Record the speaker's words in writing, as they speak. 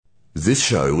This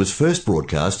show was first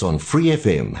broadcast on Free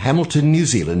FM, Hamilton, New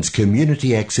Zealand's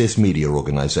community access media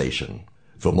organisation.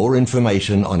 For more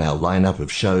information on our lineup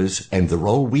of shows and the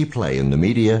role we play in the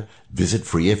media, visit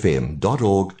freefm.org.nz.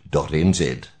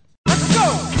 Let's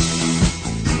go!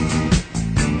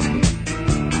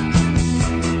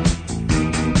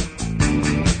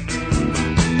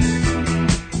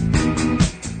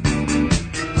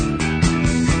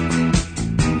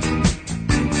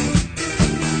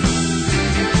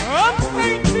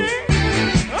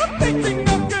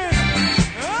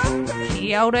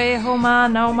 Kia ora e homa,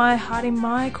 nau mai, haere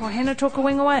mai, ko hena toka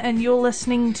wingawa, and you're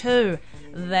listening to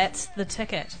That's the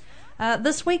Ticket.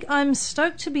 This week I'm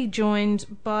stoked to be joined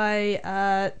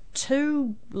by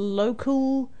two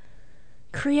local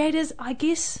creators, I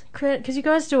guess, because you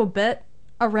guys do a bit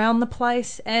around the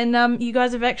place, and you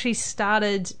guys have actually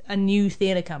started a new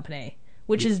theatre company,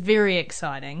 which is very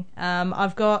exciting.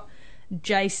 I've got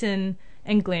Jason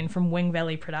and Glenn from Wing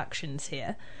Valley Productions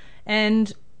here,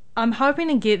 and I'm hoping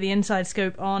to get the inside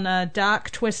scoop on a dark,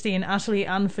 twisty, and utterly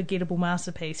unforgettable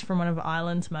masterpiece from one of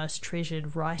Ireland's most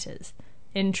treasured writers.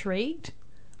 Intrigued?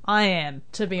 I am,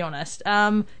 to be honest.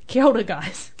 Kia ora,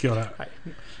 guys. Kia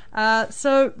ora.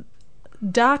 So,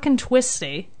 dark and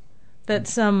twisty,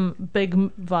 that's some big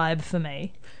vibe for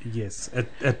me. Yes,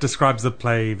 it describes the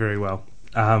play very well.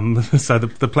 So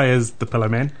the play is The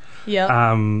Pillowman,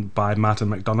 by Martin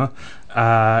McDonagh.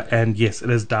 And yes, it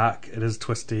is dark, it is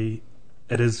twisty,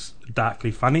 it is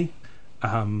darkly funny.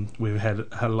 We've had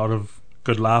a lot of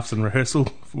good laughs in rehearsal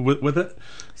with it,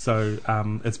 so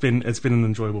it's been an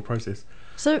enjoyable process.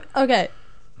 So, okay,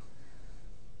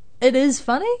 it is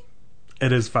funny?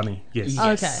 It is funny, yes.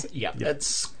 Okay. Yeah,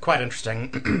 it's quite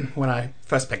interesting. When I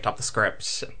first picked up the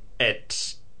script, I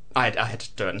had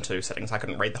to do it in two sittings. I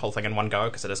couldn't read the whole thing in one go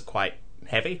because it is quite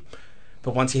heavy.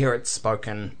 But once you hear it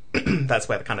spoken, that's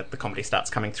where the comedy starts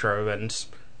coming through, and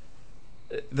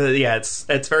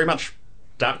it's very much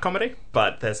dark comedy,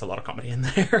 but there's a lot of comedy in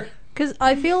there. Because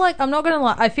I feel like, I'm not going to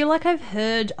lie, I feel like I've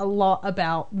heard a lot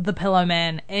about The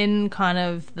Pillowman in kind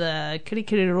of the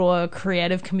Kirikiriroa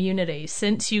creative community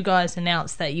since you guys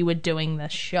announced that you were doing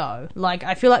this show. Like,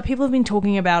 I feel like people have been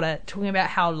talking about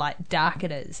how, like, dark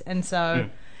it is. And so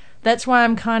that's why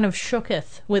I'm kind of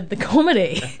shooketh with the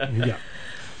comedy. Yeah.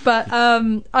 But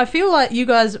I feel like you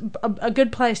guys, a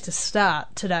good place to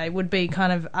start today would be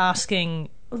kind of asking,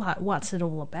 like, what's it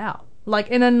all about? Like,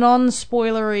 in a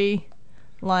non-spoilery,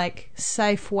 like,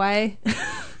 safe way.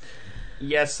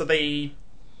 Yeah, so the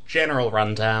general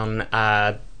rundown,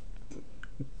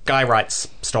 Guy writes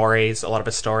stories. A lot of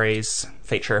his stories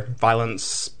feature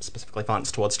violence, specifically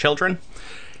violence towards children.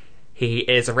 He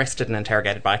is arrested and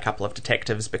interrogated by a couple of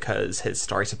detectives because his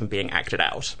stories have been being acted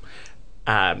out.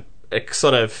 It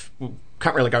sort of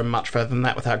can't really go much further than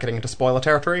that without getting into spoiler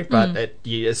territory, but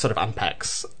it sort of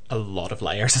unpacks a lot of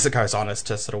layers as it goes on as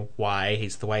to sort of why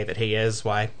he's the way that he is,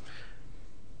 why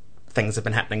things have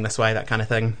been happening this way, that kind of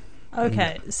thing.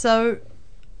 Okay, so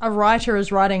a writer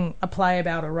is writing a play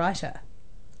about a writer.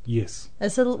 Yes.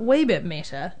 It's a wee bit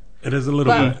meta. It is a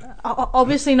little bit.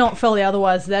 Obviously not fully,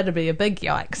 otherwise that'd be a big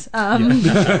yikes.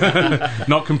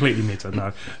 Not completely meta,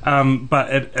 no. But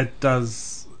it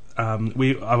does.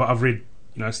 I've read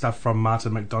stuff from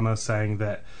Martin McDonagh saying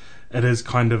that it is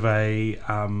kind of a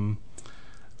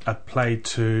play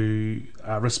to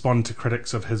respond to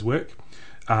critics of his work.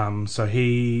 So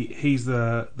he's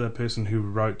the person who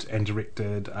wrote and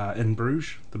directed In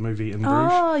Bruges, the movie In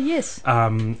Bruges. Oh, yes.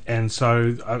 And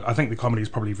so I think the comedy is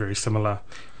probably very similar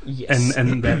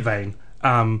in that vein.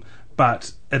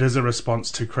 But it is a response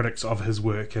to critics of his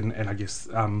work and I guess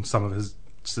some of his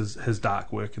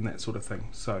dark work and that sort of thing.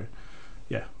 So,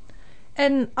 yeah.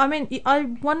 And, I mean, I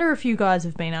wonder if you guys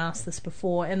have been asked this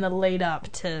before in the lead up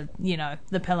to,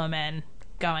 The Pillowman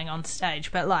going on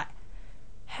stage, but, like,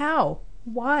 how?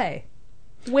 Why?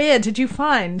 Where did you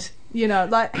find,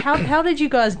 how did you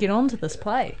guys get onto this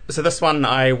play? So this one,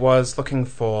 I was looking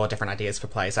for different ideas for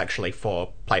plays, actually,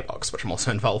 for Playbox, which I'm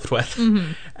also involved with.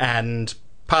 Mm-hmm. And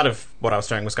part of what I was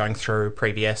doing was going through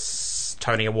previous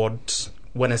Tony Award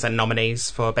winners and nominees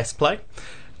for Best Play.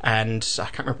 And I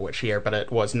can't remember which year, but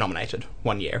it was nominated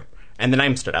one year. And the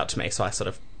name stood out to me, so I sort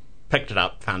of picked it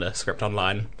up, found a script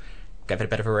online, gave it a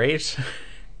bit of a read.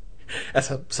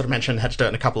 As I sort of mentioned, had to do it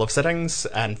in a couple of sittings,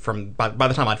 and by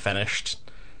the time I'd finished,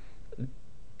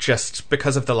 just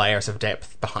because of the layers of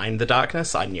depth behind the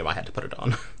darkness, I knew I had to put it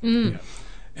on. Yeah.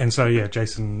 And so,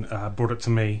 Jason brought it to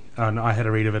me, and I had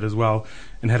a read of it as well,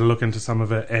 and had a look into some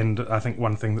of it, and I think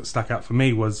one thing that stuck out for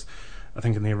me was, I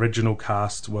think in the original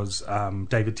cast was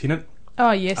David Tennant.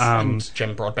 Oh, yes. And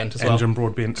Jim Broadbent as well. And Jim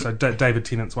Broadbent. So David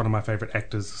Tennant's one of my favourite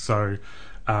actors, so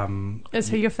Is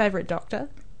he your favourite Doctor?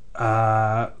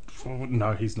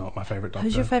 No, he's not my favourite Doctor.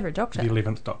 Who's your favourite Doctor? The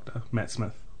 11th Doctor, Matt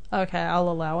Smith. Okay, I'll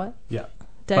allow it. Yeah.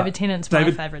 David Tennant's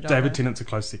my favourite Doctor. David Tennant's a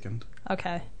close second.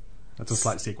 Okay. That's a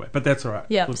slight segue, but that's all right.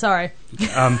 Yeah, sorry.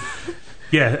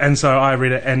 Yeah, and so I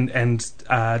read it, and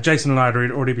Jason and I had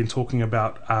already been talking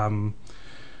about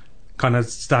kind of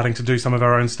starting to do some of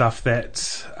our own stuff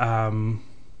that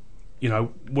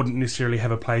wouldn't necessarily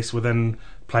have a place within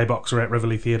Playbox or at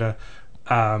Rivoli Theatre,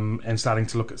 and starting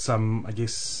to look at some, I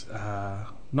guess,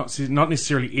 not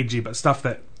necessarily edgy, but stuff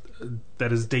that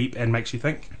is deep and makes you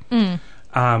think.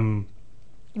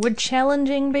 Would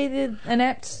challenging be an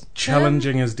apt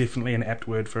Challenging is definitely an apt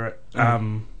word for it.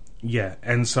 Yeah,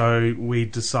 and so we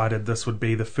decided this would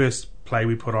be the first play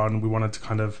we put on. We wanted to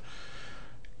kind of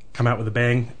come out with a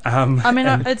bang.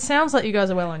 It sounds like you guys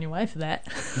are well on your way for that.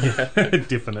 Yeah,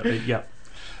 definitely, yeah.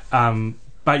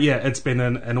 But yeah, it's been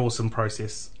an awesome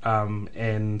process,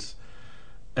 and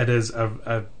it is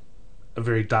a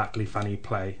very darkly funny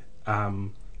play.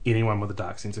 Anyone with a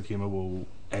dark sense of humour will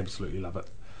absolutely love it.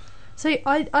 See,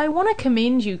 I want to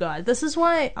commend you guys. This is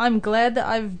why I'm glad that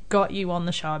I've got you on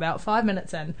the show about 5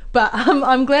 minutes in. But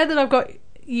I'm glad that I've got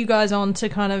you guys on to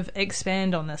kind of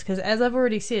expand on this. Because as I've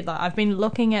already said, like, I've been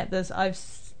looking at this.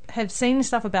 Have seen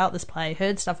stuff about this play,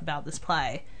 heard stuff about this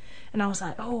play. And I was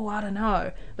like, oh, I don't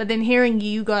know. But then hearing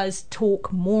you guys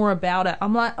talk more about it,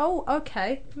 I'm like, oh,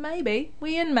 okay, maybe.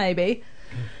 Maybe.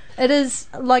 It is,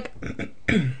 like,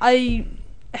 I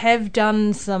have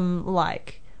done some,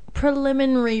 like,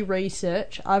 preliminary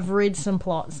research. I've read some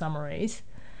plot summaries.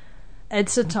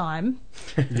 It's a time.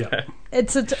 Yeah.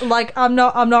 I'm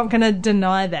not going to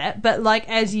deny that, but like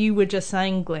as you were just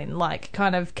saying, Glenn, like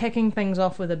kind of kicking things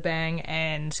off with a bang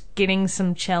and getting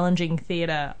some challenging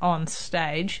theatre on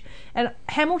stage. And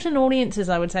Hamilton audiences,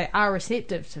 I would say, are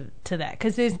receptive to that,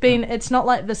 because it's not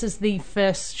like this is the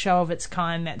first show of its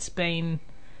kind that's been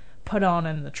put on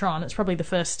in the Tron. It's probably the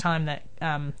first time that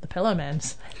the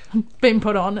Pillowman's been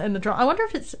put on in the Tron. I wonder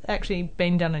if it's actually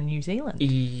been done in New Zealand.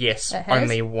 Yes,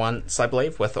 only once, I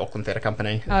believe, with Auckland Theatre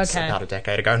Company. It's about a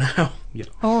decade ago now. Yeah.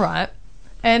 All right.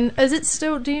 And is it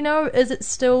still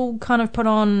kind of put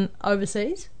on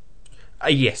overseas?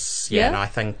 Yes. Yeah? And I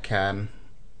think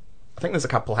there's a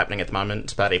couple happening at the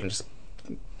moment, but even just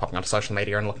popping onto social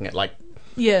media and looking at like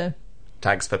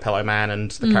tags for Pillowman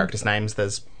and the characters' names,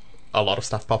 there's a lot of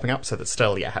stuff popping up, so that's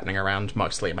still happening around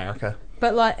mostly America.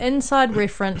 But like inside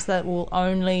reference that will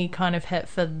only kind of hit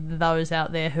for those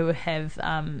out there who have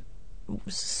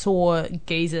saw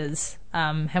geezers,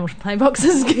 Hamilton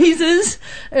Playbox's geezers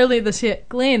earlier this year.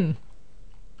 Glenn,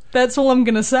 that's all I'm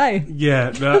gonna say.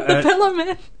 Yeah, the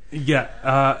Pillowman.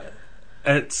 Yeah,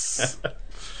 it's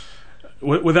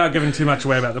without giving too much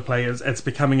away about the play, it's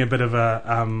becoming a bit of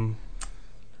a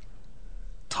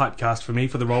typecast for me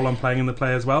for the role I'm playing in the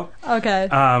play as well. Okay.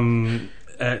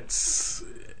 It's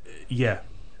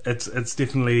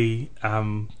definitely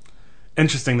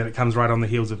interesting that it comes right on the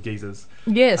heels of Geezers.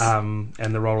 Yes. And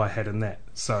the role I had in that.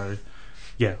 So,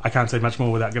 yeah, I can't say much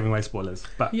more without giving away spoilers.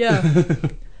 But yeah.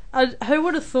 Who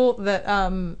would have thought that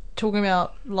talking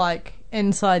about like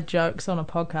inside jokes on a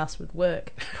podcast would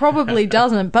work? Probably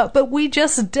doesn't, but we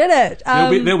just did it.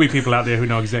 There'll be people out there who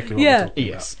know exactly what we're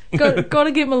talking about. Got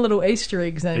to get my little Easter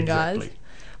eggs in, exactly. guys.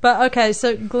 But okay,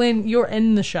 so Glenn, you're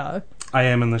in the show. I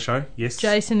am in the show, yes.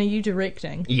 Jason, are you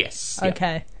directing? Yes.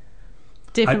 Okay.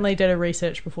 Definitely did a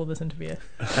research before this interview.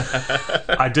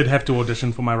 I did have to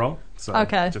audition for my role, so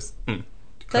okay. just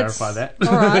clarify that.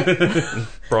 All right. I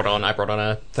brought on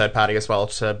a third party as well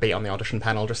to be on the audition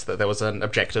panel, just that there was an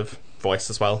objective voice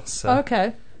as well. So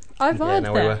okay. I vibed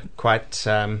that. We were quite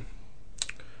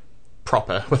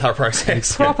proper with our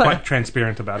process. Proper. Quite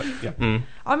transparent about it. Yeah.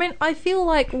 I mean, I feel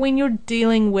like when you're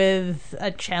dealing with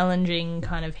a challenging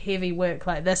kind of heavy work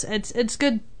like this, it's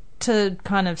good to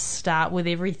kind of start with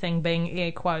everything being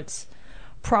air quotes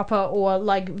proper or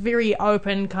like very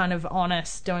open, kind of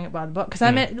honest, doing it by the book. Because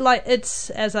I mean, like, it's,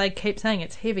 as I keep saying,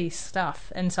 it's heavy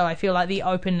stuff, and so I feel like the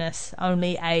openness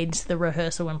only aids the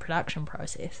rehearsal and production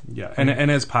process. Yeah,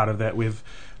 and as part of that, we've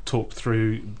talked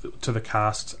through to the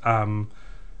cast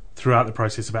throughout the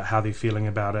process about how they're feeling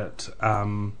about it.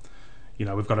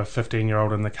 We've got a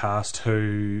 15-year-old in the cast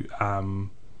who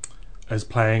is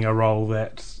playing a role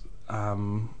that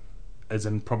is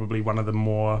in probably one of the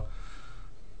more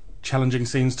challenging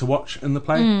scenes to watch in the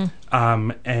play. We've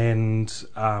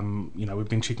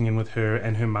been checking in with her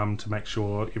and her mum to make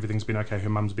sure everything's been okay. Her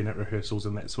mum's been at rehearsals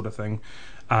and that sort of thing.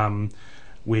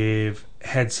 We've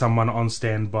had someone on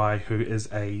standby who is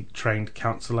a trained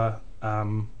counsellor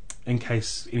in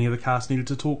case any of the cast needed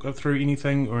to talk through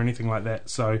anything or anything like that.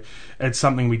 So it's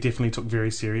something we definitely took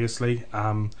very seriously,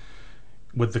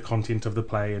 with the content of the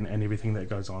play and everything that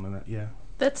goes on in it. Yeah.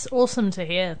 That's awesome to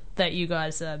hear that you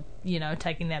guys are,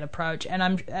 taking that approach. And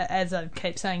I'm, as I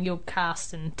keep saying, your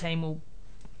cast and team will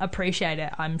appreciate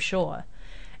it, I'm sure.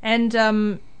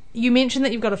 And you mentioned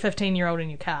that you've got a 15-year-old in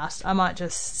your cast. I might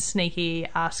just sneaky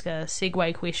ask a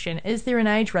segue question. Is there an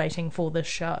age rating for this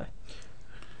show?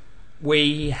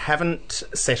 We haven't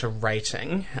set a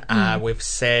rating. We've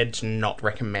said not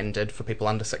recommended for people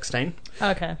under 16.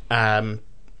 Okay.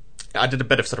 I did a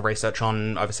bit of sort of research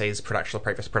on overseas production or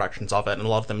previous productions of it, and a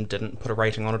lot of them didn't put a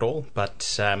rating on at all,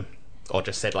 but or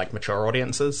just said like mature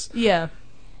audiences. Yeah.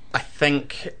 I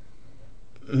think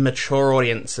mature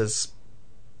audiences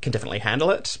can definitely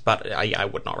handle it, but I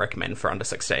would not recommend for under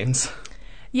 16s.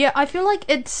 Yeah, I feel like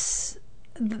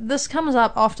this comes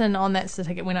up often on That's the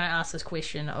Ticket when I ask this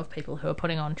question of people who are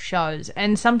putting on shows,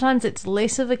 and sometimes it's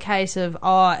less of a case of,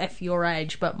 if your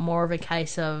age, but more of a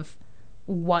case of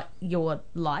what you're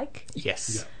like.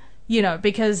 Yes. Yeah.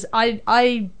 Because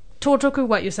I tōtoku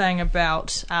what you're saying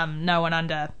about no one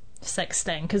under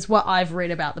 16, because what I've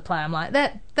read about the play, I'm like,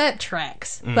 that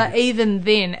tracks. But even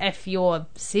then, if you're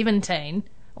 17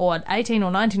 or 18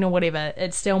 or 19 or whatever,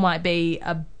 it still might be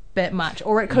a bit much,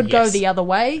 or it could go the other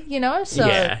way, so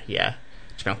yeah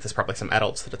to be honest, there's probably some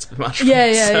adults that it's a bit much for,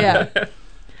 yeah.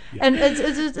 And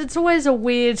it's always a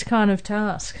weird kind of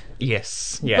task.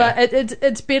 Yes, yeah. But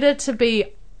it's better to be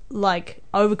like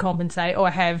overcompensate or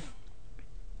have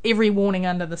every warning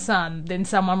under the sun than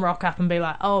someone rock up and be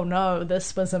like, oh no,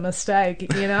 this was a mistake,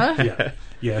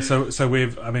 Yeah. So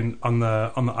we've, on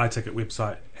the iTicket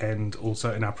website and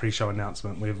also in our pre-show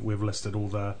announcement, we've listed all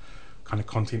the kind of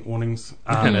content warnings,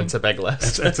 and it's a big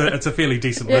list. It's a fairly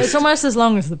decent list. It's almost as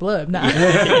long as the blurb.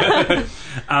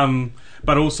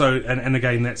 But also, and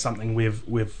again, that's something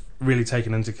we've really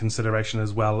taken into consideration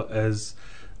as well, as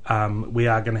we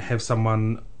are going to have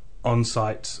someone on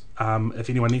site, if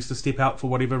anyone needs to step out for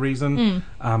whatever reason,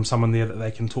 someone there that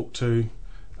they can talk to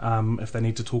if they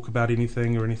need to talk about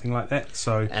anything or anything like that.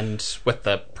 So, and with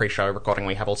the pre-show recording,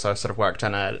 we have also sort of worked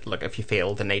in if you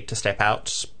feel the need to step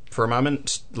out for a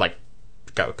moment,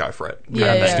 go for it.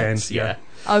 Yeah.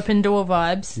 Open door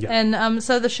vibes. Yeah. And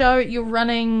so the show you're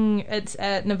running, it's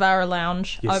at Navara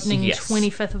Lounge, opening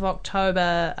 25th of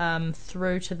October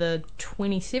through to the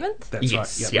 27th. That's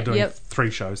right. Yep. We're doing 3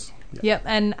 shows. Yep,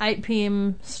 and 8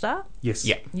 p.m. start? Yes.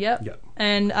 Yep.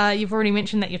 And you've already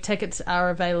mentioned that your tickets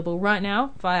are available right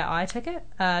now via iTicket,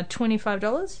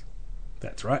 $25.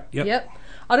 That's right. Yep.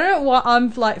 I don't know why I'm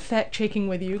fact checking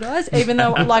with you guys, even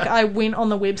though I went on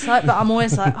the website, but I'm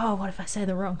always like, oh, what if I say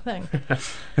the wrong thing?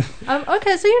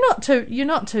 Okay, so you're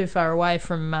not too far away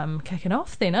from kicking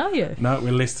off, then, are you? No,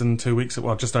 we're less than 2 weeks.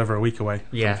 Well, just over a week away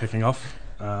from kicking off,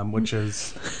 which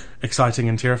is exciting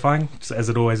and terrifying, as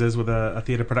it always is with a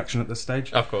theatre production at this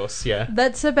stage. Of course, yeah.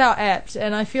 That's about apt,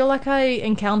 and I feel like I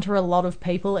encounter a lot of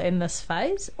people in this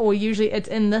phase, or usually it's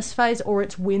in this phase, or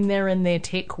it's when they're in their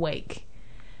tech week.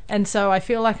 And so I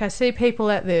feel like I see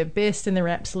people at their best and their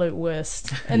absolute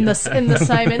worst in the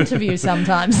same interview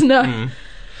sometimes. No.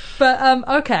 But,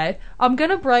 okay, I'm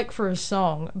going to break for a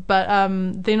song, but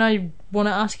then I want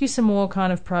to ask you some more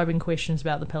kind of probing questions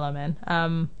about the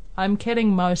Pillowman. I'm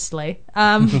kidding mostly.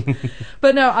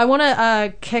 But no, I want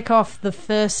to kick off the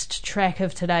first track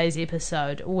of today's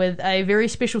episode with a very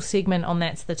special segment on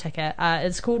That's the Ticket.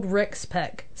 It's called Rick's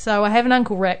Pick. So I have an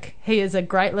Uncle Rick. He is a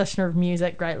great listener of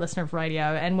music, great listener of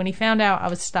radio. And when he found out I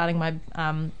was starting my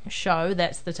show,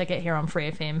 That's the Ticket, here on Free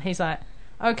FM, he's like,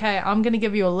 okay, I'm going to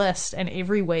give you a list, and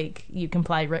every week you can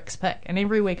play Rick's Pick. And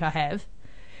every week I have.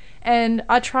 And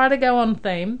I try to go on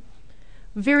theme.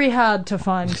 Very hard to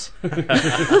find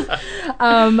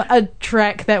a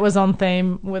track that was on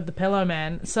theme with the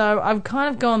Pillowman, so I've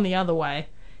kind of gone the other way.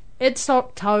 It's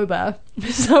October,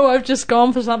 so I've just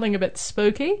gone for something a bit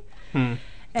spooky.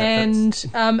 And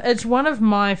it's one of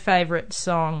my favourite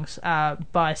songs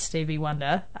by Stevie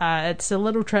Wonder. It's a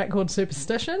little track called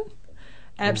Superstition.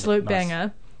 Absolute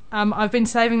banger. I've been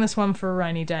saving this one for a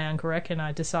rainy day, Uncle Rick, and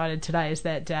I decided today is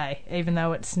that day, even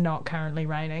though it's not currently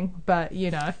raining, but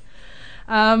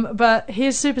but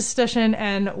here's Superstition,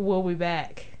 and we'll be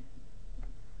back.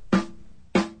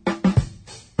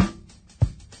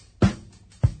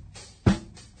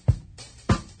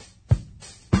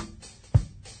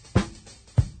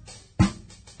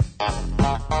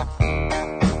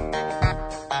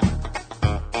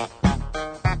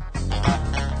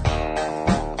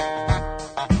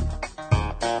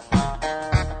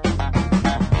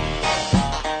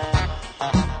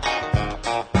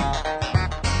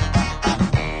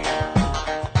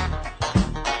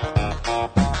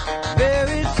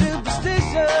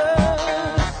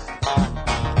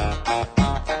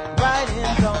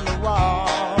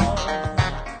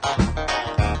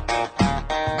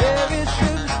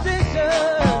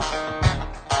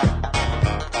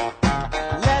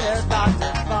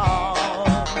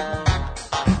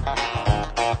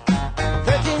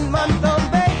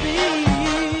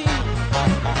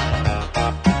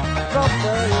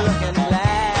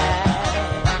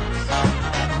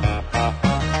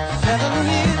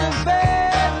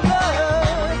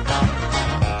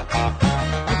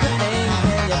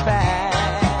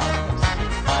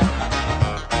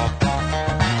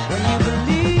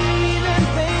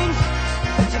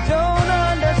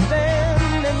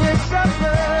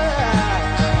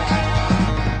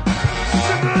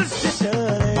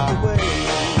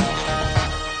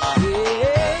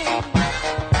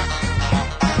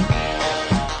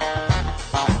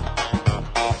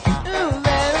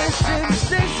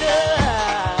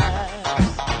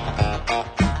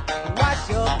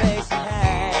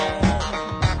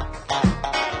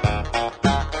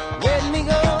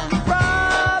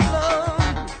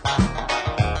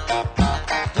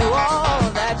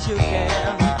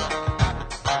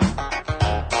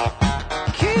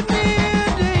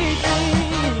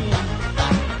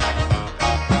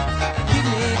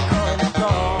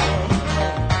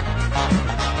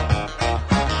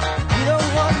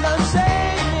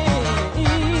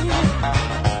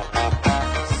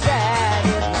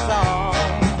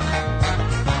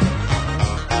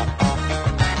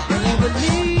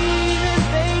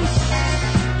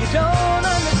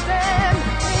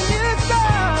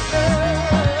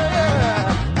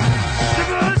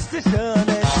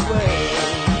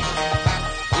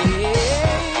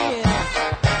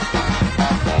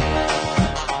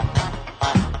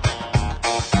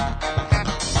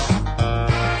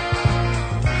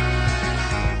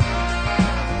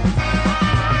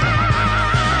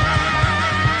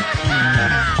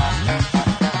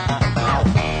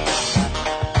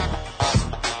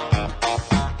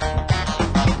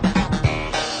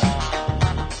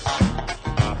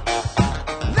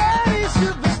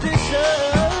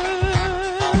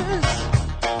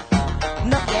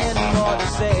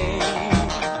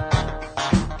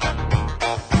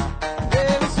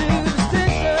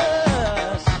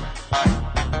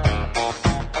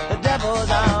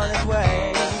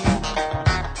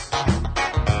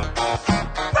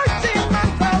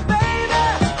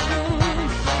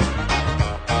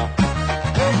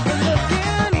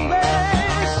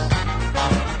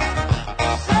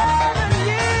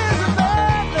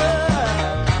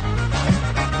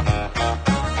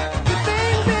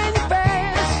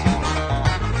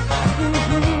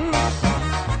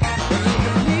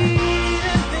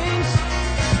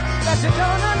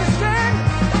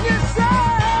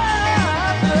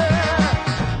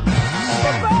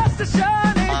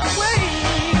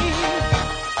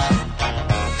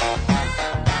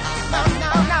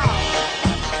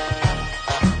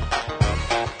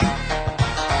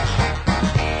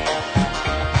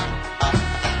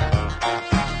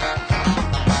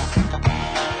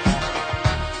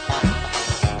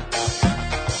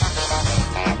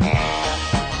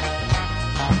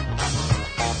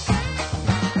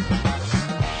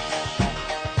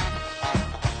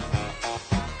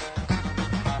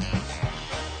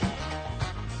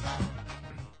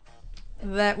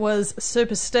 that was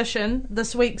Superstition.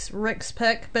 This week's Rick's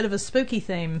pick, bit of a spooky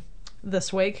theme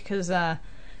this week because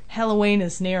Halloween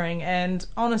is nearing, and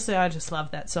honestly I just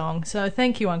love that song, so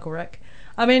thank you, Uncle Rick.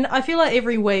 I mean, I feel like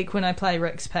every week when I play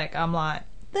Rick's pick I'm like,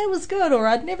 that was good, or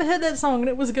I'd never heard that song and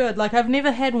it was good. Like, I've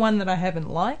never had one that I haven't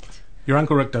liked. Your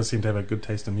Uncle Rick does seem to have a good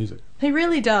taste in music. He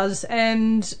really does,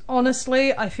 and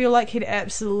honestly I feel like he'd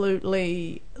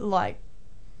absolutely like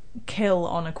kill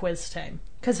on a quiz team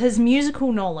because his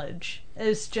musical knowledge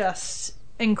is just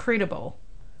incredible.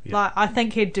 Yeah. Like, I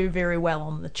think he'd do very well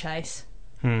on The Chase.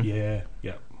 Yeah.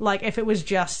 Like, if it was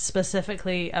just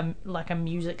specifically like a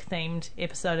music themed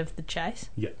episode of The Chase.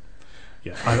 Yeah.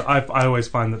 I always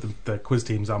find that the quiz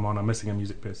teams I'm on are missing a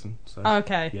music person. So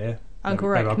Okay. yeah. Uncle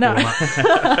Maybe Rick. I'll call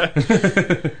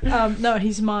him up. No,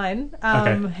 he's mine.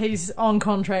 Okay. He's on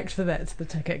contract for That's the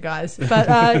Ticket, guys.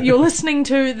 But you're listening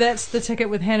to That's the Ticket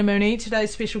with Hannah Mooney.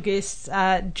 Today's special guests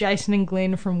are Jason and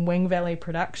Glenn from Wing Valley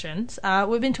Productions.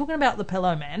 We've been talking about The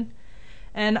Pillow Man,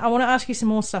 and I want to ask you some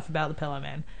more stuff about The Pillow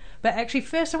Man. But actually,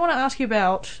 first I want to ask you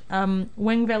about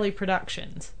Wing Valley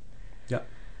Productions. Yeah.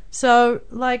 So,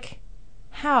 like,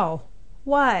 how?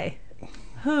 Why?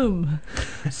 Whom?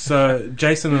 So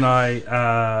Jason and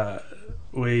I,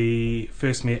 we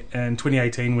first met in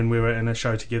 2018 when we were in a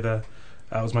show together.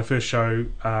 It was my first show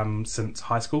since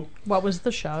high school. What was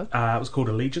the show? It was called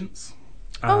Allegiance.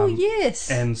 Oh,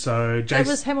 yes. And so Jason, That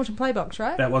was Hamilton Playbox,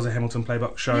 right? that was a Hamilton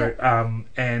Playbox show.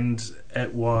 And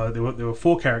it was there were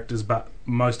 4 characters, but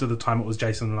most of the time it was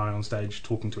Jason and I on stage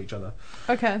talking to each other.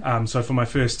 Okay. So for my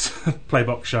first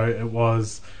Playbox show, it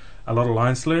was a lot of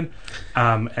lines to learn,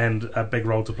 and a big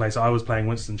role to play. So I was playing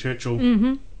Winston Churchill.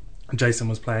 Mm-hmm. Jason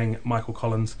was playing Michael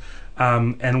Collins,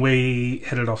 and we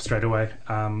hit it off straight away,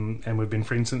 and we've been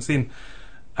friends since then.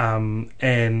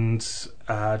 And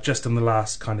just in the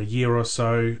last kind of year or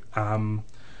so,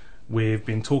 we've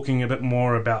been talking a bit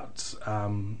more about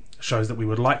shows that we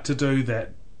would like to do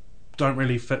that don't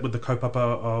really fit with the kaupapa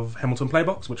of Hamilton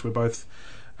Playbox, which we're both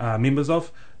members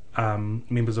of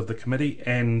the committee.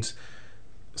 And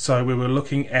so we were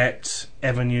looking at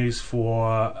avenues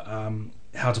for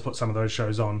how to put some of those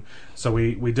shows on. So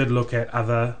we did look at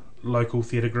other local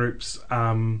theatre groups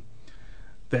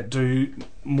that do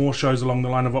more shows along the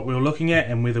line of what we were looking at,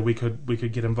 and whether we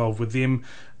could get involved with them.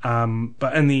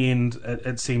 But in the end,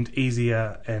 it seemed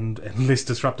easier and less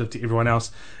disruptive to everyone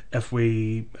else if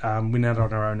we went out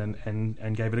on our own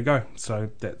and gave it a go.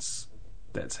 So that's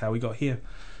how we got here.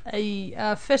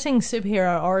 A fitting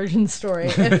superhero origin story,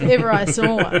 if ever I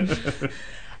saw one.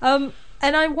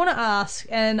 And I want to ask,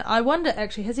 and I wonder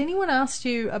actually, has anyone asked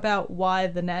you about why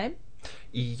the name?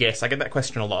 Yes, I get that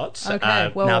question a lot.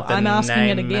 Okay, well, now the I'm asking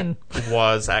it name again.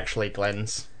 was actually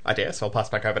Glenn's idea, so I'll pass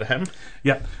back over to him.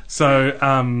 Yeah. So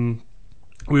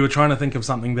we were trying to think of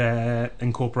something that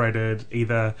incorporated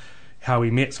either how we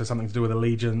met, so something to do with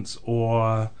allegiance,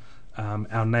 or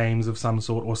our names of some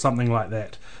sort, or something like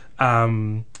that.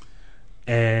 And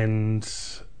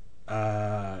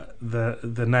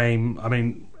the name, I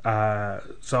mean,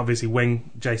 so obviously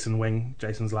Wing,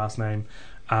 Jason's last name,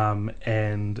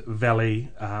 and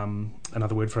Valley,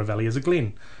 another word for a valley is a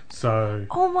glen. So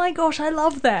Oh my gosh, I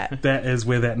love that. that is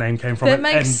where that name came from. That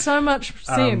makes And, so much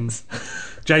sense.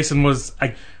 Jason was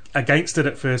against it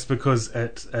at first because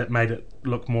it made it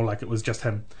look more like it was just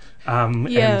him.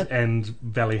 Yeah. And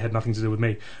Valley had nothing to do with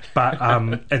me. But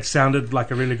it sounded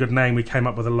like a really good name. We came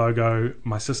up with a logo.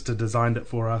 My sister designed it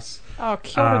for us. Oh,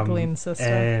 kia ora, Glenn, sister.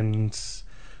 And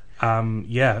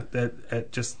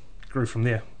it just grew from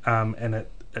there. And it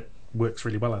works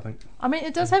really well, I think. I mean,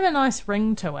 it does have a nice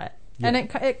ring to it. Yeah. And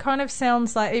it kind of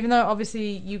sounds like, even though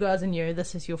obviously you guys are new,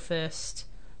 this is your first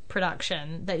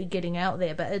production that you're getting out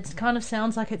there, but it kind of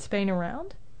sounds like it's been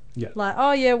around. Yeah. Like,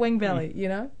 oh yeah, Wing Valley, you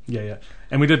know? Yeah.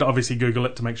 And we did obviously Google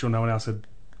it to make sure no one else had,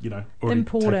 already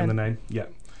Important. taken the name. Yeah.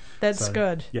 That's So,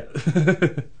 good. Yeah.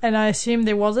 And I assume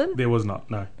there wasn't? There was not,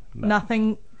 no.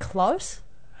 Nothing close?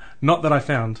 Not that I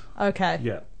found. Okay.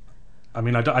 Yeah. I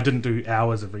mean, I didn't do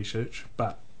hours of research,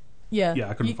 but Yeah.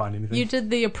 I couldn't find anything. You did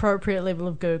the appropriate level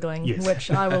of Googling, Yes.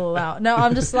 which I will allow. No,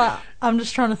 I'm just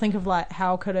trying to think of like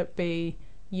how could it be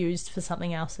used for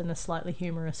something else in a slightly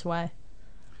humorous way.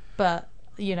 But,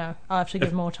 I'll have to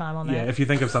give more time on that. Yeah, if you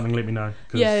think of something, let me know.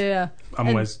 'Cause Yeah. I'm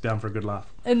always down for a good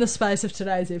laugh. In the space of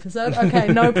today's episode. Okay,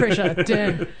 no pressure.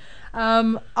 Damn.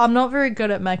 I'm not very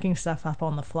good at making stuff up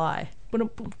on the fly.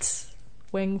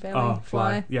 Wing Valley,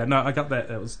 fly. Yeah, no, I got that.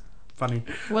 That was funny.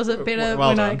 Was it better Well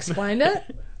when I done. explained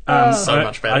it? So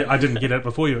much better. I didn't get it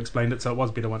before you explained it, so it was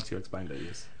better once you explained it,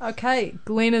 yes. Okay,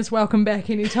 Glenn is welcome back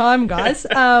anytime, guys.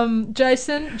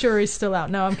 Jason, jury's still out.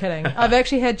 No, I'm kidding. I've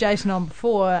actually had Jason on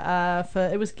before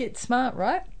it was Get Smart,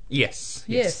 right?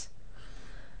 Yes.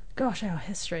 Gosh, our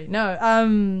history.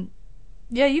 No,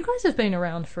 yeah, you guys have been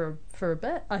around for a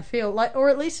bit, I feel like, or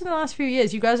at least in the last few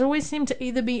years. You guys always seem to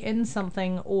either be in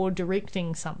something or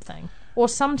directing something, or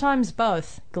sometimes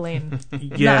both, Glenn.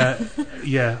 Yeah,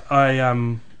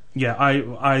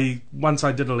 I once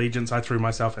I did Allegiance, I threw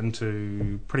myself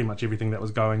into pretty much everything that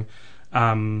was going.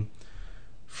 From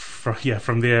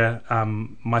there,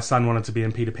 my son wanted to be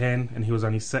in Peter Pan, and he was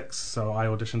only 6, so I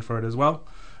auditioned for it as well.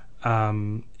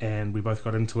 And we both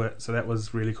got into it, so that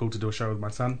was really cool to do a show with my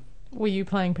son. Were you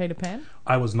playing Peter Pan?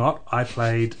 I was not. I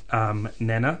played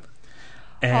Nana.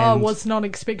 And, I was not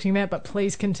expecting that, but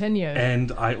please continue.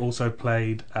 And I also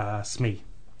played Smee.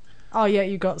 Oh, yeah,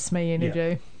 you got Smee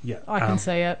energy. Yeah. I can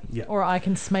see it. Yeah. Or I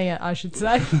can smee it, I should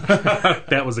say.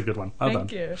 That was a good one. Well Thank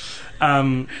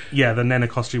done. you. The Nana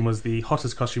costume was the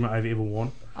hottest costume I've ever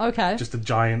worn. Okay. Just a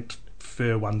giant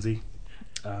fur onesie.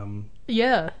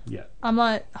 Yeah. Yeah. I'm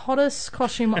like, hottest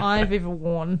costume I've ever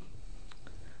worn.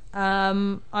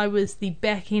 I was the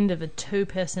back end of a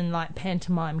 2-person like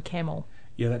pantomime camel.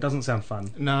 Yeah, that doesn't sound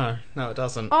fun. No, it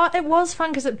doesn't. Oh, it was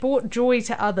fun because it brought joy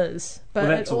to others, but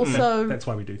Well, it also that's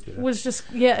why we do theatre. was just,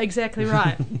 yeah, exactly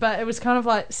right. But it was kind of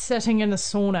like sitting in a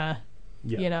sauna,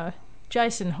 Yeah. you know.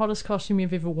 Jason, hottest costume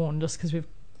you've ever worn, just because we've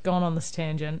gone on this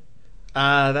tangent.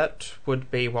 That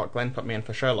would be what Glenn put me in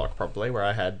for Sherlock, probably, where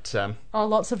I had Oh,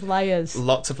 lots of layers.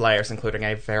 lots of layers, including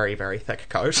a very, very thick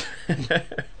coat.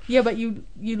 Yeah, but you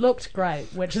looked great,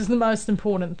 which is the most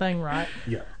important thing, right?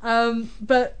 Yeah.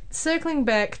 But circling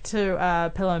back to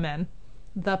Pillowman,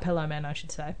 The Pillowman, I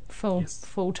should say,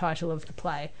 full title of the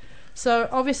play. So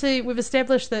obviously we've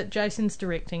established that Jason's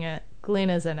directing it, Glenn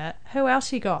is in it. Who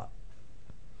else you got?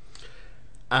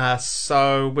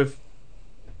 So we've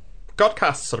got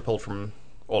casts sort of pulled from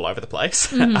all over the place.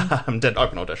 Did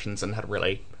open auditions and had a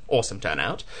really awesome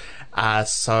turnout.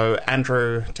 So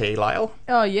Andrew T. Lyle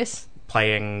Oh, yes.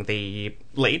 playing the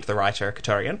lead, the writer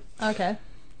Katurian. Okay.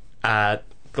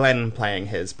 Glenn playing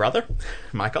his brother,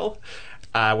 Michael.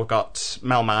 We've got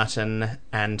Mel Martin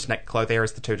and Nick Clothier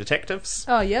as the 2 detectives.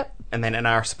 Oh, yep. And then in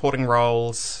our supporting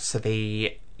roles, so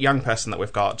the young person that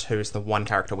we've got, who's the one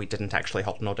character we didn't actually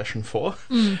hold an audition for,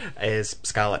 is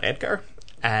Scarlett Edgar.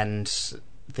 And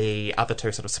the other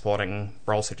 2 sort of supporting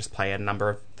roles who just play a number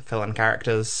of the fill-in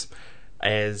characters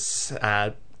is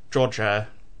Georgia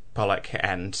Pollock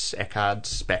and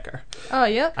Eckhard Becker. Oh,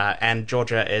 yep. And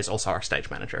Georgia is also our stage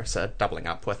manager, so doubling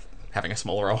up with having a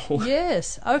small role.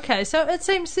 Yes. Okay. So it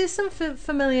seems there's some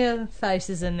familiar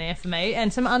faces in there for me,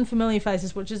 and some unfamiliar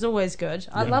faces, which is always good.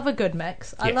 I love a good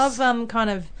mix. I love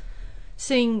kind of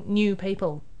seeing new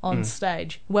people on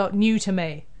stage. Well, new to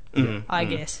me, I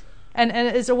guess. And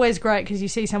it's always great because you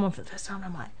see someone for the first time, and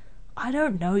I'm like, I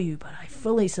don't know you, but I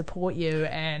fully support you.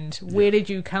 And where did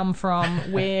you come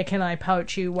from? Where can I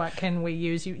poach you? What can we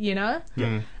use you? You know,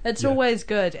 it's always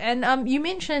good. And you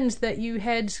mentioned that you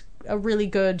had a really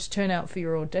good turnout for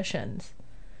your auditions.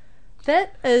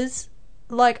 That is,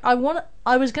 like, I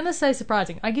was going to say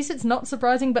surprising. I guess it's not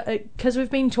surprising, but because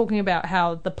we've been talking about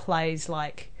how the play's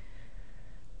like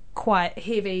quite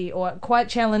heavy or quite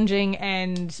challenging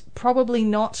and probably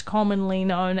not commonly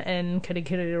known in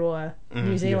Kirikiriroa,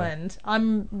 New Zealand.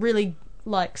 I'm really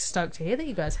stoked to hear that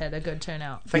you guys had a good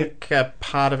turnout. I think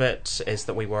part of it is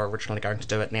that we were originally going to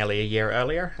do it nearly a year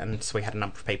earlier, and so we had a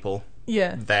number of people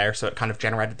there, so it kind of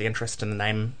generated the interest in the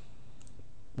name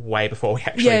way before we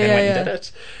actually went and did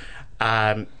it.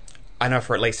 I know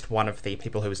for at least one of the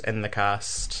people who was in the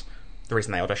cast, the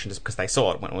reason they auditioned is because they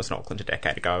saw it when it was in Auckland a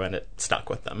decade ago, and it stuck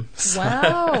with them. So.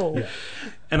 Wow.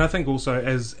 And I think also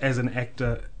as an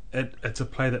actor, it's a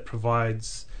play that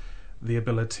provides the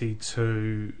ability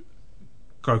to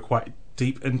go quite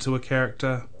deep into a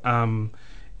character, and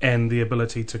the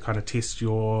ability to kind of test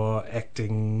your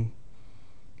acting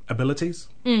abilities.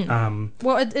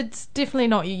 Well, it's definitely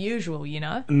not your usual, you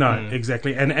know. No,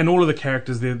 exactly. And all of the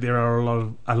characters, there are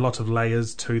a lot of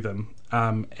layers to them,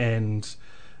 and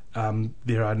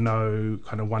there are no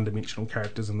kind of one-dimensional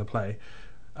characters in the play,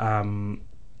 and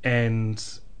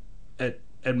it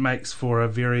makes for a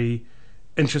very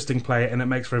interesting play, and it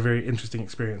makes for a very interesting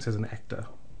experience as an actor.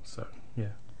 So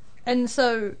yeah. And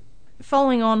so,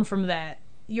 following on from that,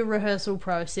 your rehearsal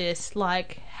process,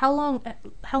 like how long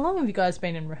have you guys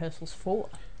been in rehearsals for?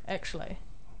 Actually,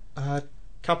 A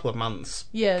couple of months,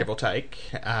 give or take.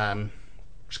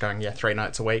 Just going 3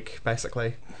 nights a week,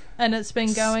 basically. And it's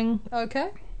been going okay?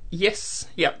 Yes,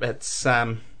 yep. It's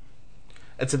been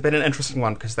an interesting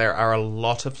one because there are a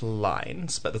lot of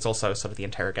lines, but there's also sort of the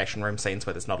interrogation room scenes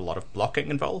where there's not a lot of blocking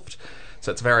involved.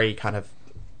 So it's very kind of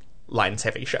lines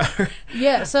heavy show.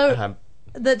 Yeah, so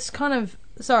that's kind of...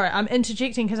 Sorry, I'm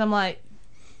interjecting because I'm like,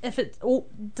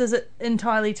 does it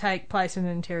entirely take place in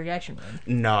an interrogation room?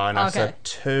 No. Okay. So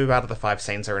 2 out of the 5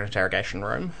 scenes are in an interrogation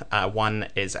room. One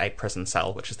is a prison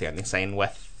cell, which is the only scene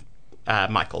with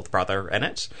Michael, the brother, in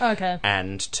it. Okay.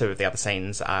 And 2 of the other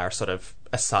scenes are sort of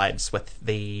asides with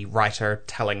the writer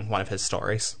telling one of his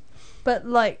stories. But,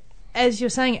 like, as you're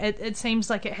saying, it seems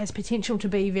like it has potential to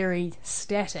be very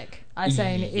static. I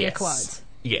say in air Yes. quotes.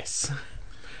 Yes.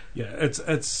 Yeah,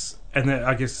 it's and that,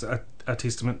 I guess a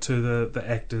testament to the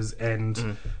actors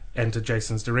and to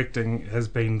Jason's directing has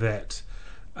been that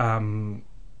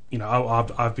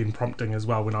I've been prompting as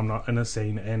well when I'm not in a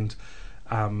scene, and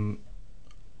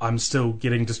I'm still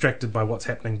getting distracted by what's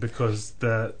happening because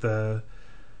the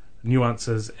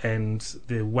nuances and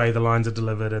the way the lines are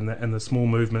delivered and the small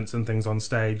movements and things on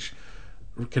stage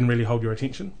can really hold your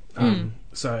attention.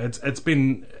 So it's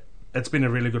been a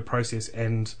really good process,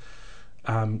 and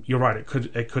you're right, it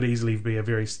could easily be a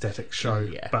very static show.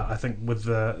 Yeah. But I think with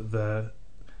the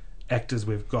actors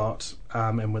we've got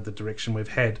and with the direction we've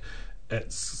had,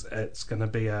 it's going to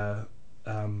be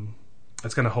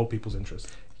it's going to hold people's interest.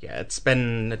 Yeah, it's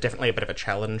been definitely a bit of a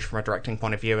challenge from a directing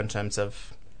point of view in terms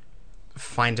of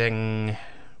finding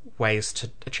ways to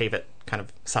achieve it kind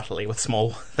of subtly with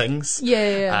small things.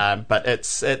 Yeah. But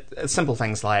it's simple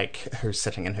things like who's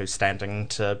sitting and who's standing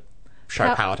to show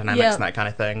How- power dynamics yeah. and that kind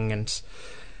of thing. And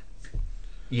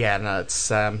yeah, no,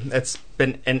 it's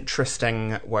been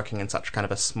interesting working in such kind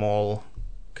of a small,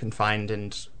 confined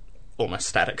and almost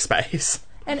static space.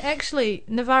 And actually,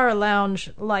 Navara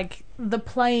Lounge, like, the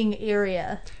playing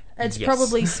area, it's Yes.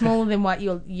 probably smaller than what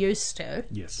you're used to.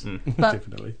 Yes, But-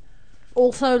 definitely.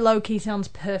 Also, low-key sounds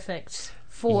perfect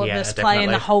for Yeah, this play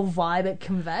and the definitely. whole vibe it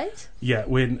conveyed. Yeah,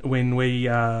 when we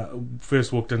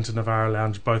first walked into Navara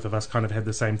Lounge, both of us kind of had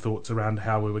the same thoughts around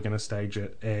how we were going to stage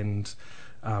it and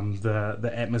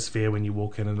the atmosphere when you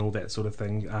walk in and all that sort of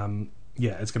thing.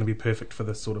 Yeah, it's going to be perfect for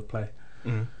this sort of play.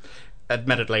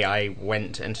 Admittedly, I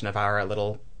went into Navarra a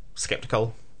little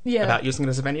sceptical Yeah. about using it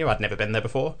as a venue. I'd never been there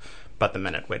before, but the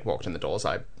minute we'd walked in the doors,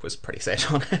 I was pretty set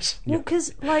on it. Well,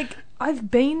 because, like, I've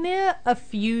been there a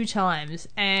few times,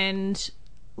 and,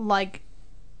 like,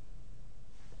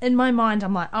 in my mind,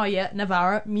 I'm like, oh yeah,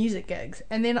 Navara, music gigs.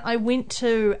 And then I went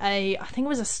to I think it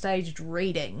was a staged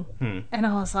reading, and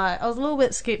I was a little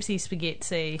bit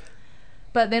spaghetti.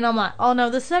 But then I'm like, oh no,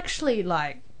 this is actually,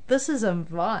 like, this is a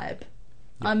vibe.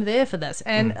 I'm there for this.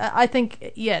 And I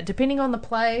think, yeah, depending on the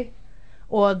play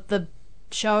or the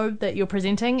show that you're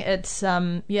presenting, it's,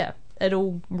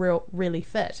 it'll really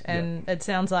fit. And it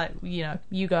sounds like,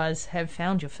 you guys have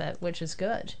found your fit, which is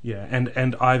good. Yeah,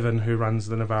 and Ivan, who runs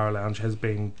the Navara Lounge, has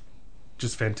been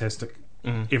just fantastic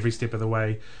every step of the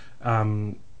way.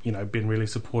 Been really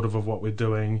supportive of what we're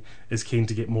doing, is keen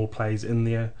to get more plays in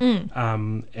there. We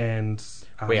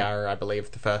are, I believe,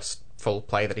 the first full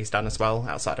play that he's done as well,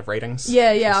 outside of readings.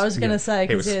 Yeah, I was going to yeah, say,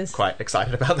 He because was quite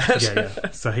excited about that. Yeah.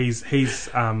 So he's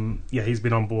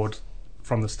been on board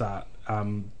from the start,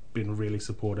 been really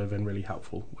supportive and really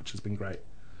helpful, which has been great.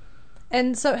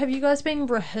 And so, have you guys been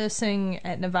rehearsing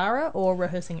at Navara or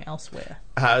rehearsing elsewhere?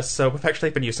 So we've actually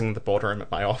been using the boardroom at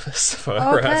my office for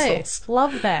Okay, rehearsals.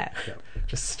 love that.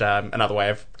 Just another way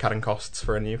of cutting costs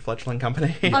for a new fledgling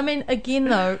company. I mean, again,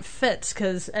 though, fits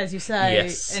because, as you say,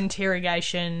 Yes.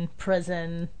 interrogation,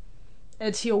 prison,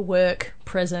 it's your work,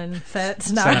 prison, fits.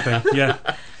 No, Same thing. Yeah.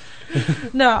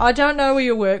 no, I don't know where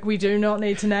you work. We do not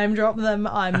need to name drop them.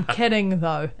 I'm kidding,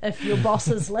 though. If your boss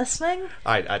is listening,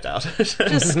 I doubt it.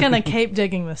 just gonna keep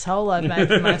digging this hole I've made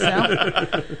for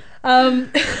myself.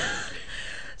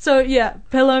 So yeah,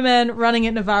 Pillowman running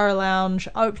at Navara Lounge,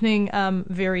 opening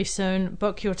very soon.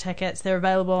 Book your tickets; they're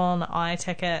available on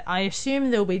iTicket. I assume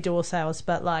there'll be door sales,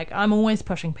 but like I'm always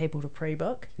pushing people to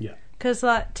pre-book Yeah. because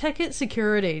like ticket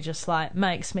security just like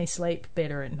makes me sleep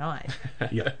better at night.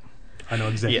 Yeah. I know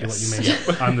exactly Yes. what you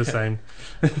mean. I'm the same.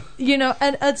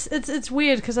 And it's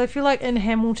weird because I feel like in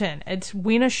Hamilton, it's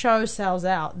when a show sells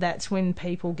out, that's when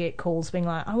people get calls being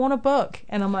like, "I want to book,"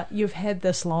 and I'm like, "You've had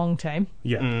this long, team."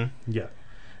 Yeah.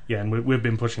 Yeah, and we've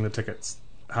been pushing the tickets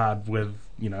hard with,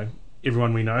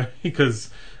 everyone we know because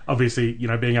obviously,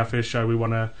 being our first show, we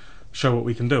want to show what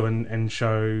we can do and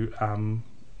show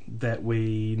that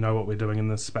we know what we're doing in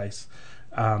this space.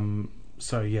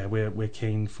 So yeah, we're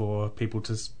keen for people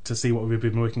to see what we've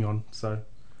been working on. So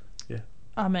yeah.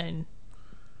 I mean,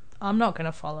 I'm not going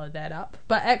to follow that up,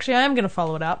 but actually I am going to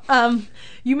follow it up.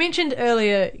 You mentioned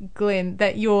earlier, Glenn,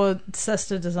 that your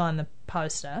sister designed the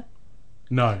poster.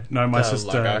 No, my The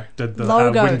sister logo. did the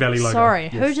Logo. Wing Valley logo. Sorry,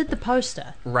 Yes. who did the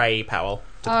poster? Ray Powell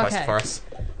did the poster Okay. for us.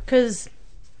 Because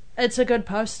it's a good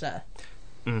poster.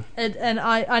 And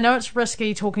I know it's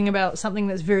risky talking about something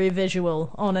that's very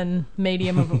visual on a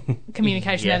medium of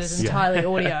communication that is entirely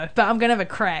audio, but I'm going to have a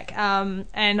crack.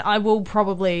 And I will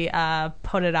probably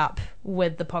put it up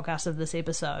with the podcast of this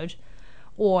episode,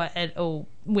 or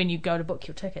when you go to book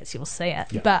your tickets, you'll see it.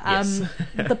 Yeah. But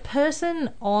the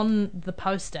person on the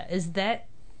poster, is that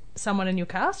someone in your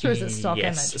cast, or is it stock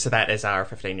image? So that is our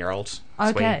 15-year-old. Okay.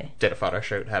 So we did a photo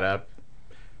shoot, had a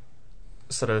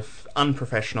sort of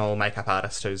unprofessional makeup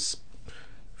artist who's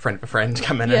friend of a friend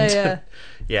come in we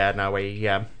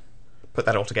put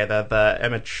that all together. The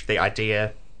image, the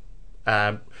idea,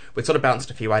 we sort of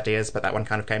bounced a few ideas, but that one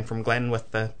kind of came from Glenn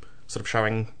with the sort of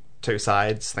showing two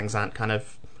sides. Things aren't kind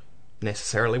of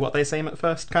necessarily what they seem at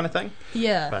first kind of thing.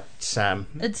 Yeah. But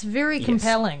it's very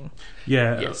compelling.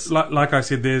 Yeah. Yes. Like I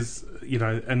said, there's,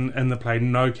 in the play,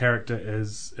 no character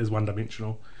is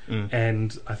one-dimensional.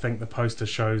 And I think the poster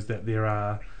shows that there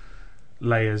are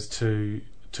layers to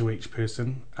each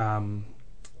person. I mean,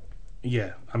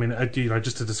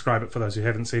 just to describe it for those who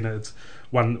haven't seen it, it's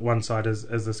one side is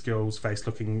this girl's face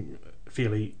looking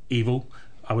fairly evil,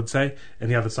 I would say,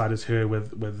 and the other side is her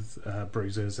with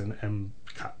bruises and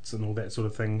cuts and all that sort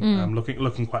of thing,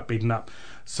 looking quite beaten up.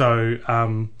 So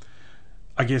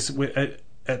I guess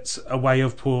it's a way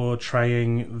of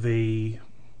portraying the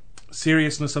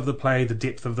seriousness of the play, the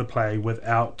depth of the play,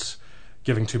 without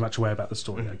giving too much away about the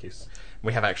story, I guess.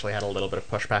 We have actually had a little bit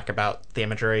of pushback about the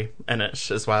imagery in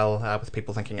it as well, with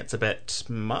people thinking it's a bit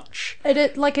much.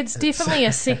 It's definitely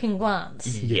a second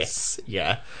glance. Yes,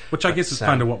 yeah. Which I guess is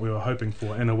kind of what we were hoping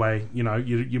for, in a way.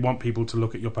 You want people to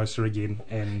look at your poster again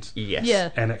and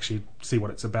actually see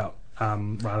what it's about,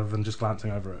 rather than just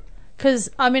glancing over it. Because,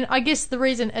 I mean, I guess the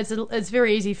reason it's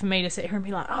very easy for me to sit here and be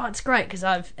like, oh, it's great, because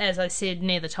as I said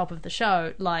near the top of the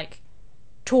show,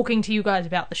 talking to you guys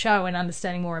about the show and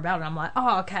understanding more about it, I'm like,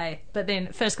 oh, okay. But then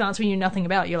at first glance, when you knew nothing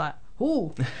about it, you're like,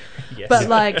 ooh. Yes.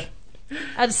 But,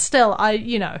 and still,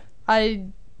 I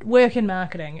work in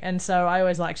marketing, and so I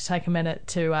always like to take a minute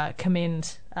to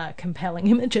commend compelling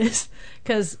images,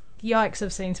 because yikes,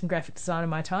 I've seen some graphic design in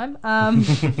my time. But I'm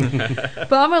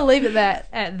going to leave it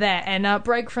at that and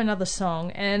break for another song.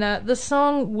 And the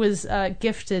song was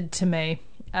gifted to me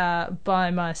by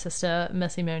my sister,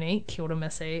 Missy Mooney. Kia ora,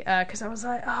 Missy. Because I was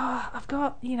like, I've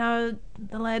got, the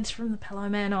lads from the Pillow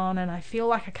Man on, and I feel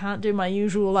like I can't do my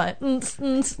usual, so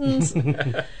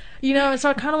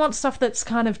I kind of want stuff that's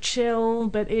kind of chill,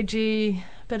 but edgy,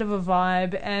 bit of a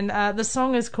vibe. And the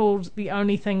song is called The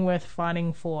Only Thing Worth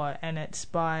Fighting For, and it's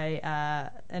by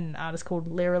an artist called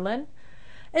Lera Lynn.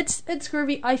 It's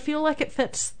groovy. I feel like it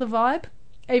fits the vibe,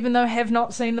 even though I have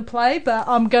not seen the play, but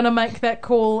I'm going to make that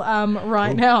call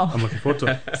right now. I'm looking forward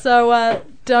to it. So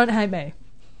don't hate me.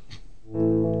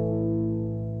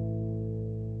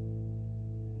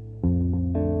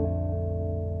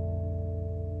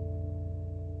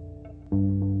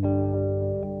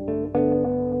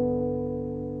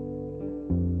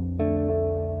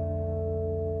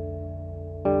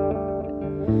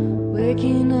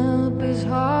 Waking up is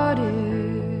harder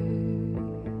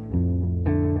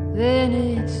than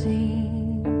it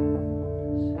seems.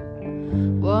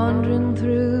 Wandering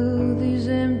through these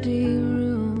empty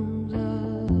rooms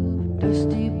of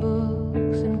dusty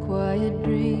books and quiet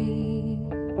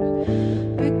dreams.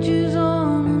 Pictures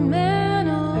on the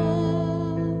mantle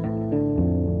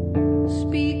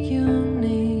speak your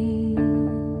name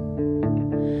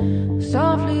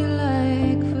softly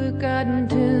like forgotten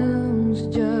tunes,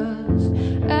 just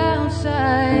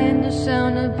outside the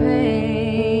sound of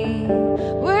pain.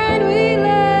 Weren't we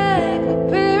like a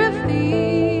pair of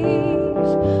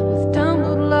thieves with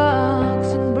tumbled locks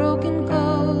and broken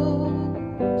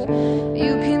codes?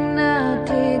 You cannot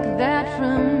take that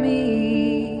from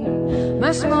me.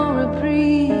 My small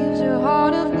reprieves are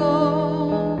heart of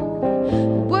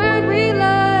gold. Weren't we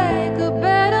like a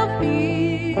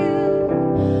battlefield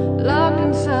locked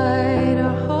inside a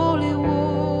holy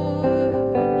war?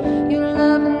 Your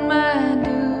love and my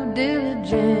due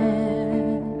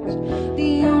diligence,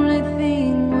 the only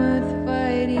thing worth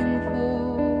fighting for.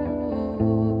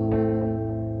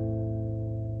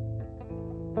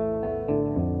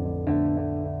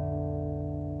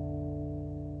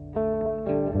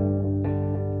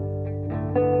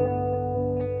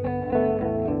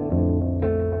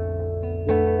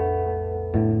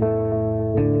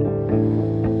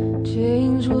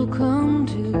 Change will come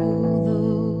to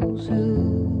those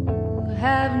who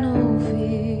have no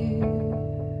fear,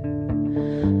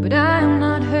 but I am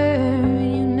not her,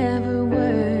 you never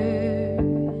were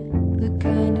the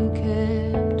kind who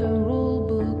kept a rule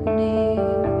book near.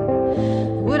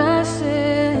 What I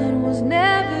said was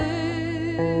never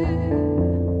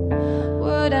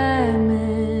what I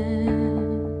meant.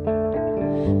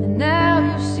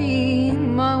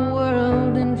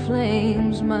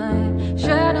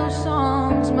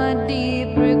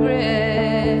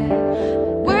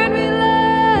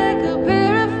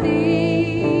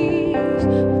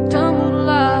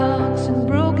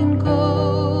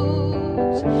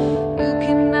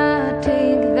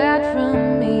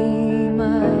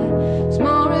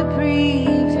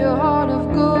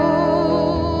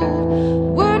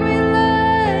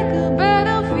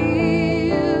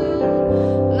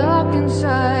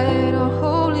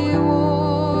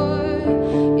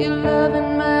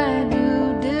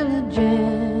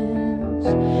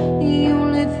 the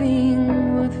only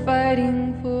thing worth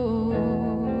fighting for.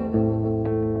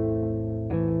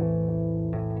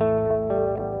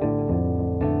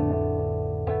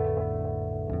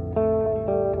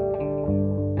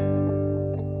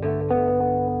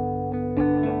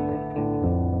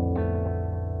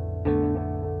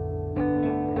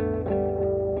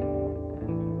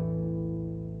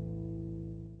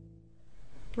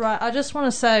 Right, I just want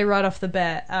to say right off the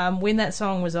bat, when that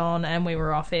song was on and we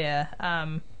were off air,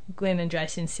 Glenn and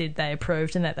Jason said they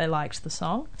approved and that they liked the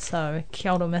song. So,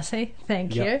 kia ora, Missy.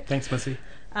 Thank you. Thanks, Missy.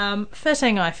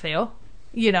 Fitting, I feel.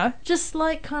 You know, just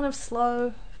like kind of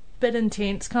slow, bit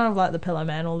intense, kind of like The Pillow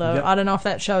Man, although Yep. I don't know if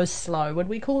that show's slow. Would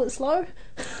we call it slow?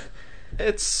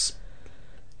 It's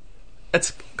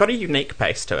got a unique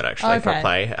pace to it, actually, for a Okay.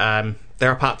 play. There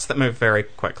are parts that move very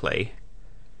quickly,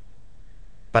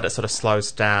 but it sort of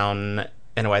slows down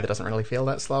in a way that doesn't really feel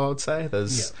that slow, I would say.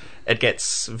 It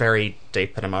gets very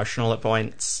deep and emotional at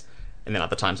points, and then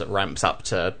other times it ramps up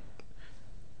to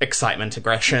excitement,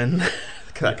 aggression,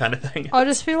 that kind of thing. I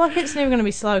just feel like it's never going to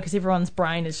be slow because everyone's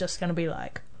brain is just going to be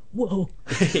like, whoa.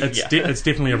 It's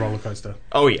definitely a roller coaster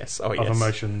Oh, yes. of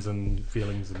emotions and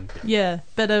feelings and Yeah,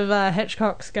 bit of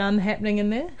Hitchcock's gun happening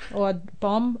in there, or a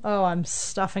bomb. Oh, I'm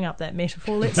stuffing up that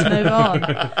metaphor. Let's move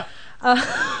on.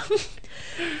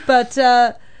 But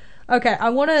okay, I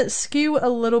want to skew a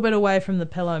little bit away from The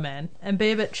Pillow Man and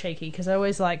be a bit cheeky because I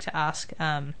always like to ask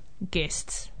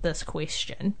guests this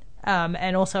question.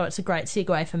 And also it's a great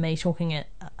segue for me talking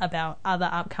about other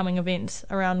upcoming events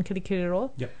around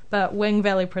Kirikiriroa. Yep. But Wing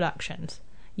Valley Productions,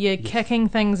 you're kicking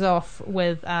things off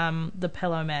with The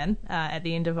Pillow Man at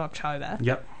the end of October.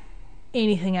 Yep.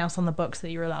 Anything else on the books that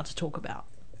you're allowed to talk about?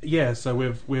 Yeah, so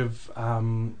we've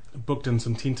booked in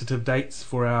some tentative dates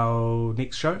for our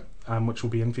next show, which will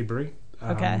be in February.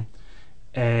 Okay.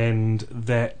 And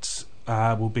that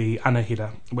will be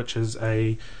Anahira, which is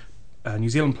a New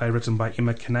Zealand play written by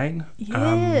Emma Kinane.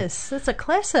 Yes, that's a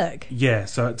classic. Yeah,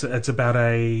 so it's about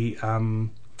a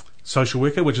social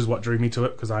worker, which is what drew me to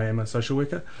it because I am a social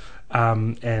worker,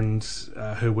 and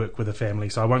her work with a family.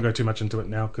 So I won't go too much into it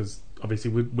now because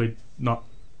obviously we're not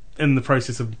in the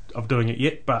process of doing it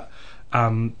yet, but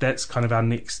that's kind of our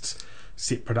next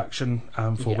set production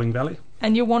for Wing Valley.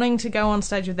 And you're wanting to go on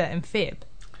stage with that in Feb.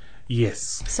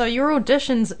 Yes. So your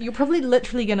auditions, you're probably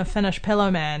literally going to finish Pillow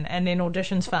Man and then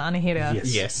auditions for Anahira.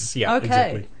 Yes. Yes, yeah. Okay.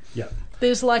 Exactly. Yeah.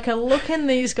 There's like a look in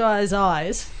these guys'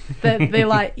 eyes that they're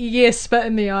like, yes, but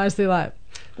in the eyes they're like,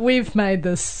 we've made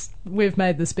this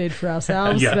bed for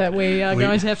ourselves Yeah. that we are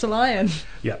going to have to lie in.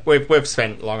 Yeah. We've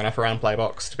spent long enough around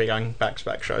Playbox to be going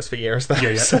back-to-back shows for years, though.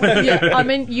 Yeah. so- Yeah, I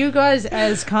mean, you guys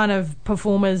as kind of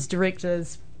performers,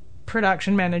 directors,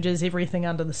 production managers, everything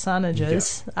under the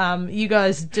sun-agers, you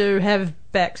guys do have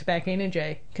back-to-back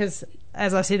energy because,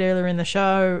 as I said earlier in the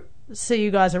show, see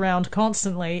you guys around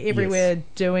constantly, everywhere,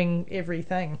 doing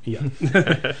everything. Yeah.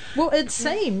 Well, it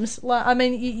seems like, I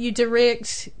mean, you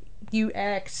direct, you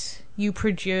act, you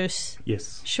produce.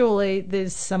 Yes. Surely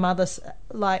there's some others,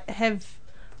 I'm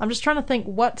just trying to think,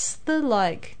 what's the,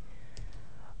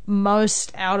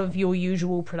 most out of your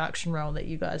usual production role that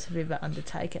you guys have ever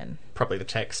undertaken? Probably the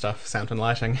tech stuff, sound and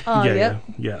lighting. Oh, yeah.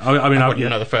 I mean, I wouldn't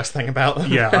know the first thing about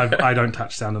them. yeah, I don't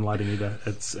touch sound and lighting either.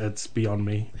 It's beyond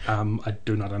me. I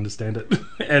do not understand it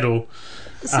at all.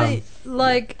 See,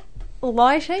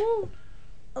 lighting,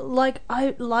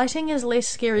 lighting is less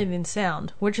scary than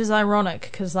sound, which is ironic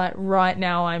because right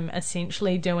now I'm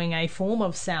essentially doing a form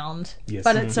of sound, Yes.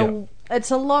 but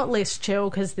it's a lot less chill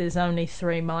because there's only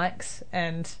 3 mics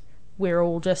and we're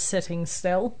all just sitting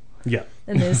still. Yeah.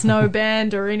 And there's no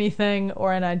band or anything,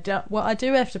 I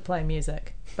do have to play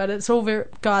music, but it's all very,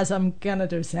 guys, I'm gonna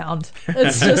do sound.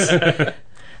 It's just,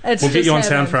 We'll get you on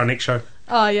sound for our next show.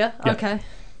 Oh yeah, Yeah. okay.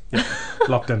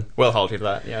 Locked in. We'll hold you to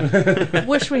that, yeah.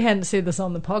 Wish we hadn't said this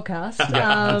on the podcast.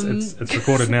 It's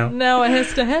recorded now. Now it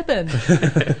has to happen.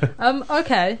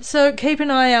 Okay, so keep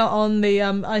an eye out on the,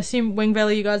 I assume Wing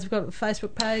Valley, you guys have got a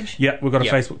Facebook page? Yeah, we've got a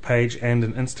Yep. Facebook page and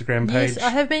an Instagram page. Yes, I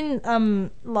have been,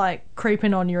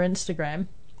 creeping on your Instagram.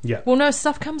 Yeah. Well, no,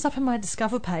 stuff comes up in my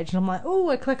Discover page and I'm like, oh,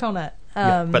 I click on it.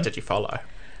 But did you follow?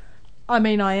 I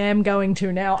mean, I am going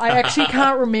to now. I actually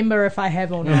can't remember if I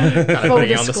have or not. Full Putting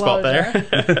you on the spot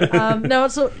disclosure. No,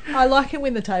 I like it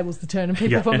when the tables turn and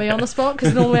people Yeah. put me on the spot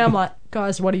because normally I'm like,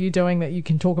 guys, what are you doing that you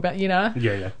can talk about, you know?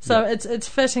 Yeah. So it's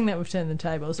fitting that we've turned the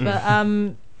tables. But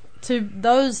to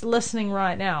those listening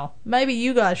right now, maybe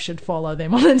you guys should follow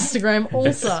them on Instagram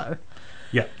also.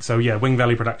 Yeah. So yeah, Wing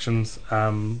Valley Productions,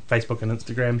 Facebook and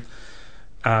Instagram,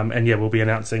 and yeah, we'll be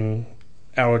announcing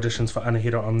our auditions for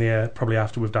Anahira on there probably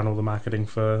after we've done all the marketing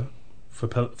for for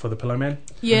the Pillowman.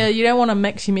 Yeah, you don't want to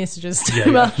mix your messages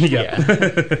too much.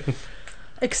 Yeah.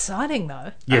 Exciting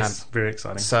though. Yes, very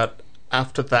exciting. So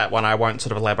after that one, I won't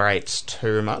sort of elaborate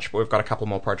too much, but we've got a couple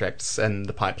more projects in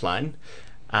the pipeline.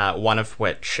 One of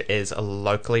which is a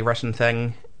locally written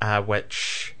thing,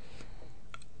 which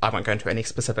I won't go into any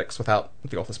specifics without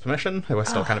the author's permission. We're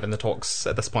still kind of in the talks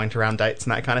at this point around dates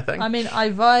and that kind of thing. I mean, I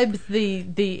vibe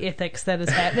the ethics that is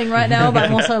happening right now, but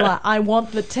I'm also like, I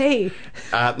want the tea.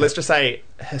 Let's just say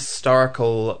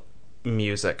historical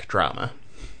music drama.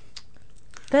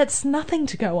 That's nothing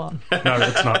to go on. No,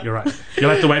 it's not. You're right. You'll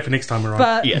have to wait for next time we're on.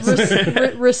 But Yes.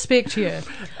 respect you.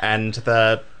 And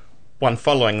the one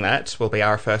following that will be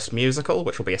our first musical,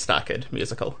 which will be a Star Kid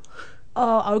musical.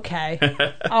 Oh, okay.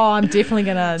 Oh, I'm definitely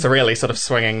gonna. So really sort of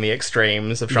swinging the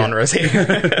extremes of genres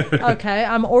here. Okay,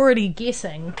 I'm already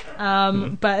guessing,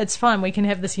 but it's fine. We can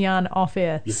have this yarn off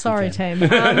air. Yes, Sorry, we team.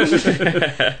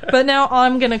 But now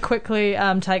I'm going to quickly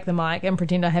take the mic and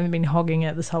pretend I haven't been hogging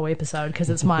it this whole episode because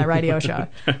it's my radio show.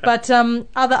 But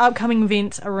other upcoming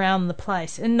events around the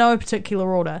place, in no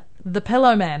particular order. The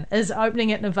Pillowman is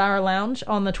opening at Navara Lounge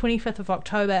on the 25th of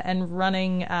October and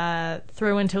running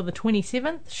through until the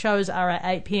 27th. Shows are at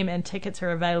 8 p.m. and tickets are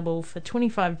available for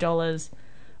 $25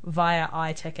 via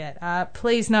iTicket.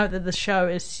 Please note that the show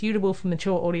is suitable for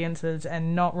mature audiences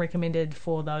and not recommended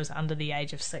for those under the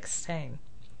age of 16.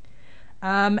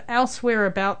 Elsewhere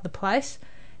about the place,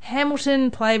 Hamilton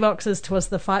Playbox's 'Twas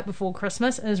the Fight Before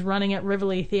Christmas is running at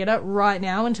Rivoli Theatre right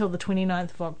now until the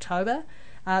 29th of October.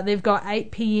 They've got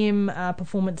 8 p.m.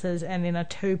 Performances and then a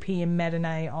 2 p.m.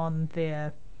 matinee on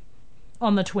the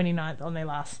 29th, on their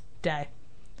last day.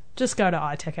 Just go to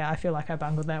iTicket. I feel like I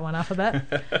bungled that one up a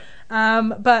bit.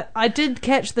 But I did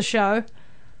catch the show.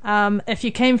 If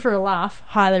you came for a laugh,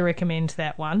 highly recommend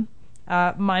that one.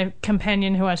 My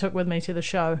companion who I took with me to the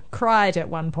show cried at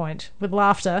one point with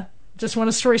laughter. Just want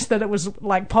to stress that it was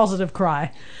like positive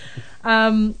cry.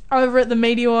 Over at the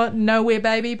Meteor, Nowhere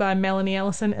Baby by Melanie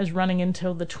Ellison is running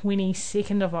until the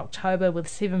 22nd of October with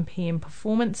 7 p.m.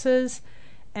 performances.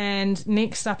 And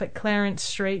next up at Clarence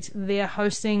Street, they're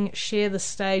hosting Share the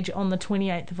Stage on the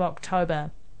 28th of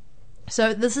October.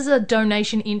 So this is a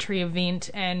donation entry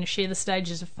event, and Share the Stage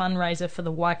is a fundraiser for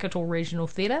the Waikato Regional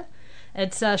Theatre.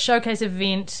 It's a showcase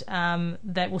event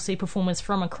that will see performers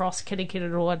from across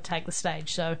Kirikiriroa take the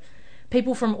stage. So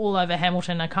people from all over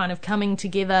Hamilton are kind of coming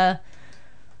together,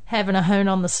 having a hoon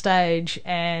on the stage,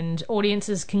 and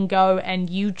audiences can go and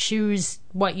you choose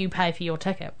what you pay for your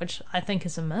ticket, which I think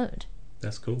is a mood.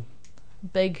 That's cool.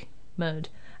 Big mood.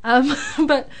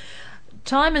 But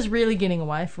time is really getting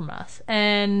away from us,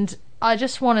 and I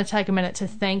just want to take a minute to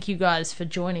thank you guys for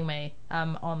joining me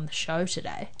on the show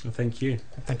today. Well, thank you.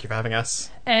 Thank you for having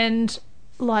us. And,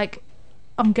 like,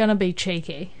 I'm going to be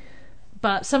cheeky,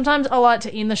 but sometimes I like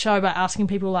to end the show by asking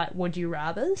people, like, would you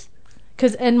rathers?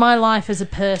 Because in my life as a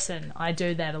person, I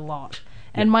do that a lot.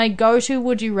 And my go-to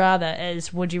would you rather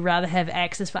is, would you rather have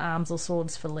axes for arms or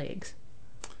swords for legs?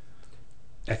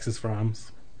 Axes for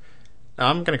arms.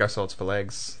 I'm going to go swords for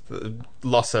legs. The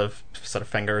loss of sort of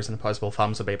fingers and opposable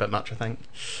thumbs would be a bit much, I think.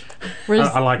 Whereas,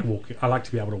 I like walking. I like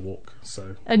to be able to walk.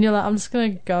 So and you're like, I'm just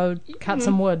going to go cut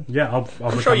some wood. yeah, I'll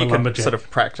I'm become sure a you could lumberjack. sort of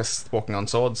practice walking on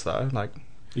swords, though. Like,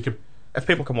 You could. if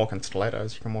people can walk in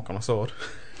stilettos, you can walk on a sword.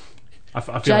 I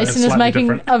feel like it's Jason is slightly making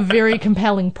different. a very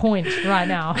compelling point right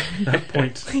now. That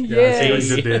point. Yes. I see what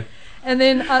you did there. And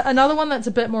then another one that's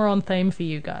a bit more on theme for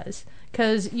you guys,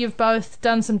 because you've both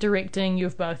done some directing,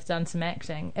 you've both done some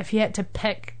acting. If you had to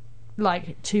pick,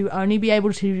 like, to only be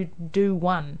able to do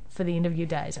one for the end of your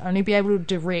days, only be able to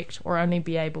direct or only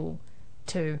be able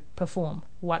to perform,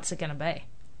 what's it going to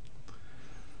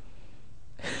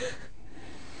be?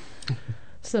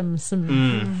 Some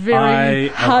very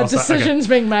hard decisions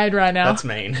being made right now. That's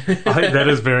mean. That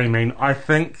is very mean. I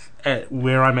think at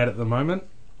where I'm at the moment,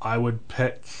 I would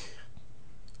pick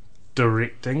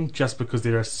directing, just because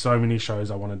there are so many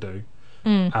shows I want to do,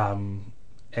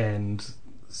 and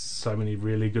so many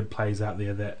really good plays out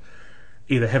there that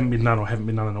either haven't been done or haven't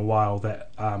been done in a while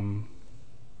that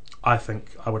I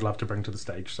think I would love to bring to the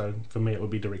stage. So for me, it would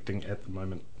be directing at the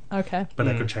moment, Okay. but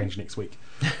that could change next week.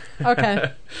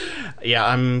 Okay. Yeah,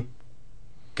 I'm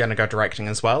going to go directing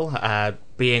as well.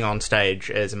 Being on stage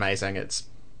is amazing. It's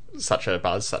such a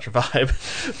buzz, such a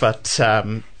vibe. But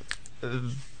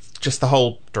just the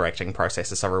whole directing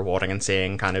process is so rewarding, and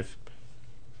seeing kind of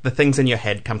the things in your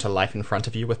head come to life in front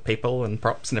of you with people and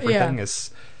props and everything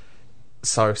is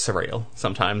so surreal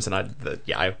sometimes. And I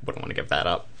wouldn't want to give that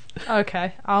up.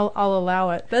 Okay, I'll allow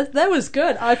it. That was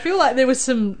good. I feel like there was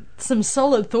some some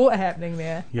solid thought happening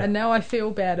there, Yeah. and now I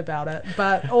feel bad about it.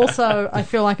 But also, I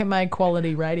feel like it made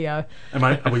quality radio.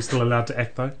 Are we still allowed to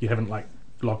act though? You haven't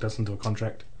locked us into a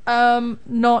contract.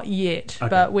 Not yet, Okay.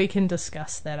 but we can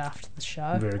discuss that after the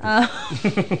show. Very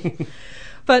good.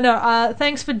 But no,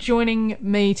 thanks for joining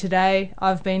me today.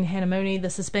 I've been Hannah Mooney.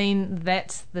 This has been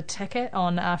That's the Ticket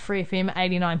on Free FM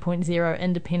 89.0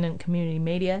 Independent Community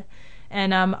Media.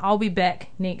 And I'll be back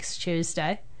next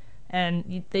Tuesday.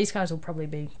 And these guys will probably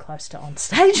be close to on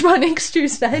stage by next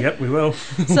Tuesday. Yep, we will.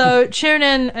 So tune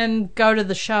in and go to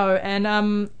the show. And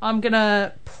I'm going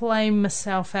to play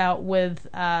myself out with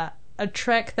a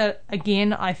track that,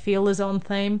 again, I feel is on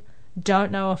theme.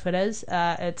 Don't know if it is.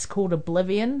 It's called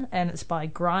Oblivion, and it's by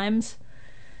Grimes.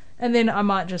 And then I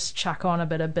might just chuck on a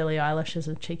bit of Billie Eilish as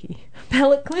a cheeky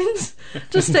palate cleanse,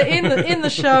 just to end the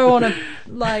show on a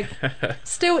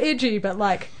still edgy, but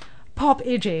pop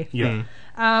edgy. Yeah.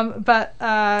 But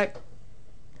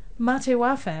Mate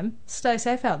wa fam, stay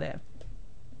safe out there.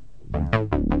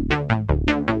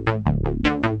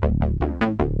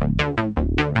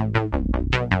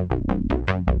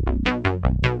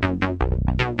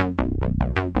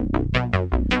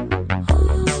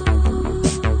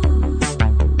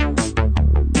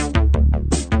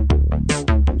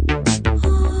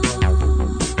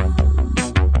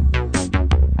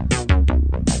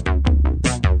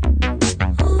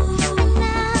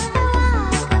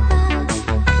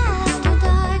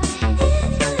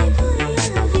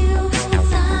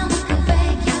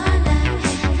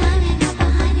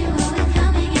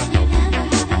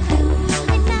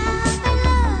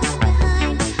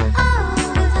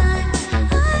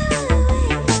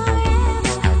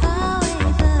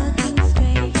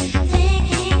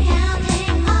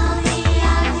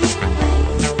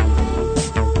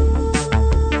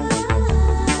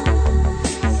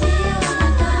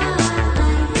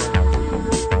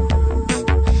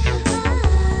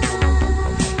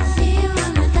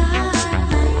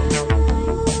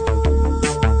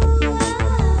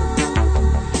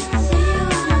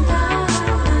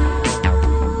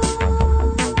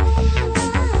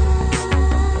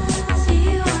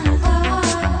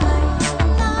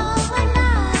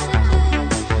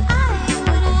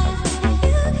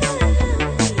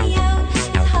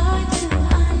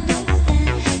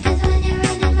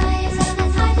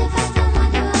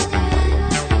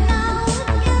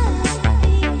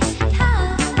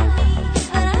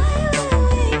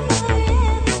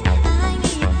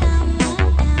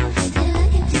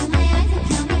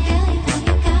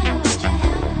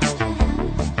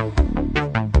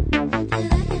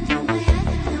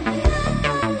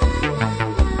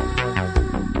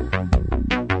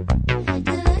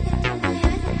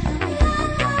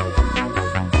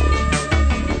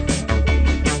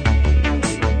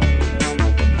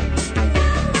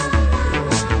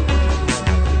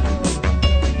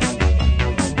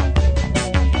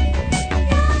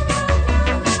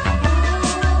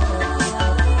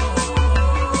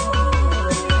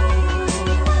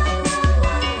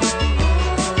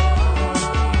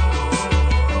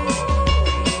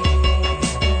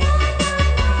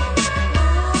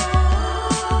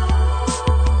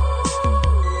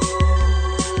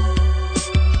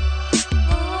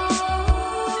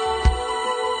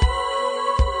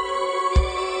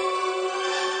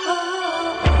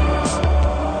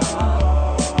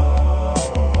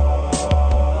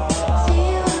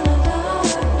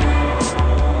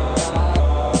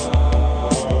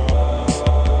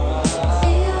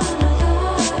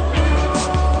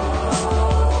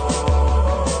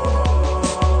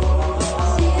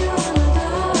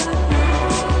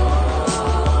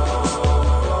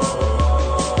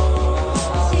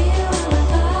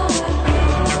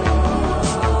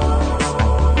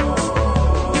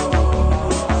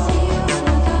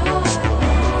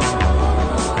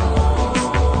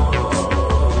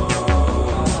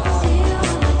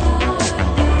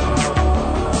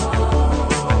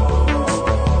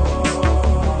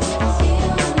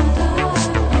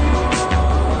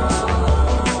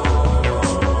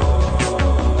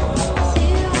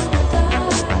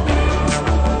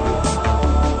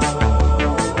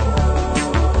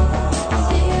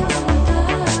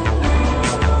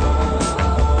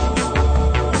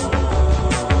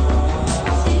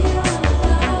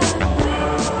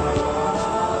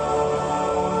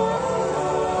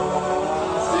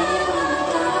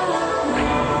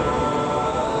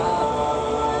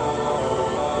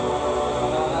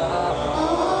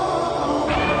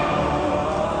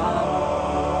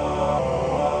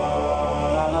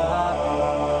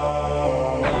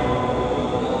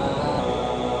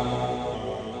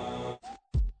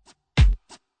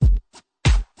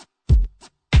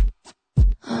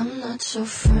 not your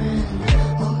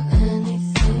friend or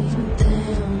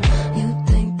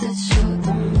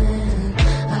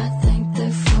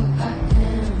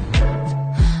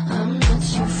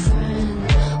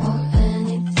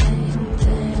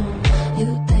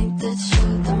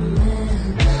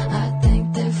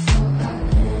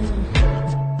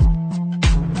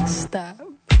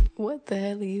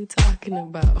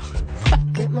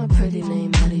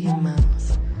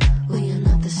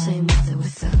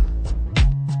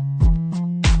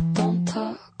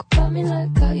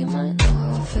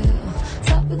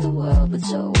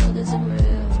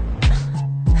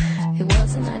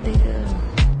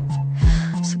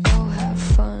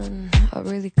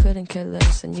really couldn't care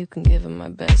less, and you can give him my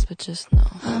best, but just know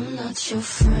I'm not your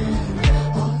friend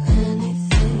or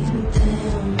anything.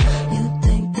 Damn, you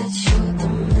think that you're the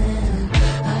man.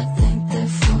 I think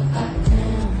therefore I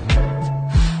am.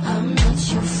 I'm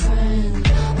not your friend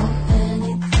or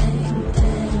anything.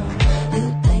 Damn, you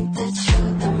think that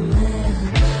you're the man.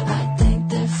 I think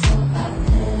therefore I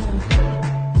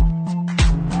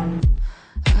am.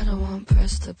 I don't want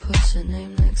press to put your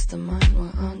name next to mine.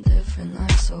 We're on different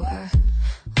lines, so I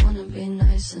wanna be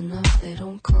nice enough. They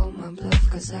don't call my bluff,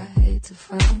 cause I hate to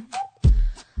find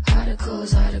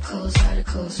articles,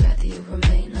 rather you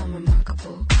remain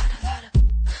unremarkable. Got a lot of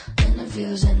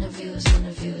interviews,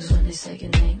 when they say your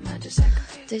name, I just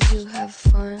aggravate. Did you have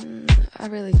fun? I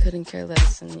really couldn't care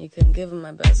less, and you couldn't give him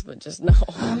my best, but just know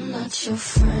I'm not your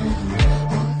friend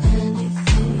or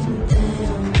anything.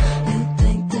 Damn, you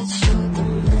think that you're the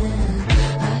man.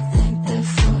 I think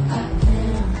therefore I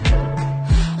am.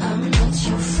 I'm not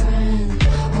your friend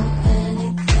or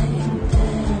anything.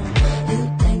 Damn, you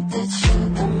think that you're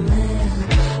the man.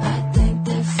 I think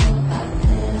therefore I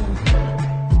am.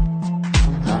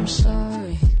 I'm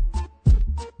sorry.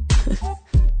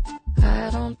 I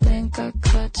don't think I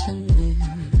caught your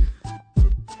name.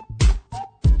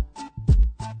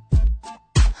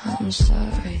 I'm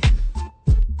sorry.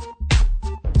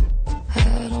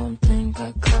 I don't think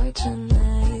I caught your name.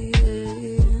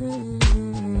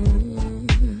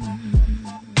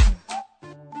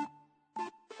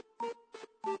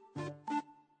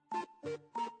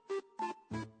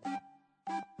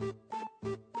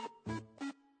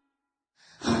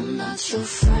 I'm not your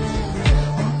friend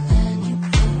or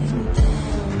anything.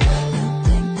 Damn, you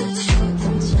think that you're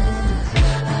the man.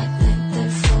 I think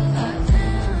therefore I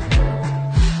am.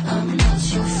 I'm not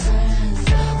your friend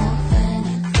or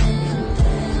anything.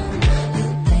 Damn, you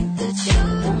think that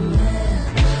you're the man.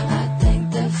 I think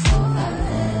therefore I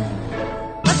am.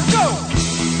 Let's go!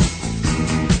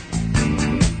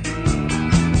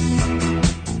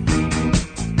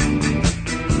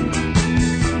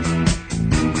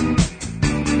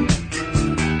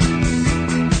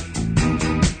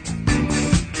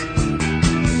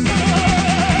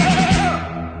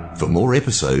 For more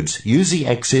episodes, use the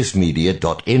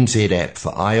accessmedia.nz app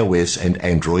for iOS and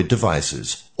Android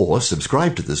devices, or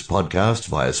subscribe to this podcast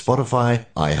via Spotify,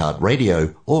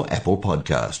 iHeartRadio, or Apple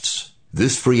Podcasts.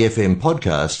 This Free FM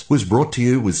podcast was brought to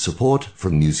you with support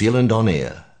from New Zealand On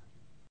Air.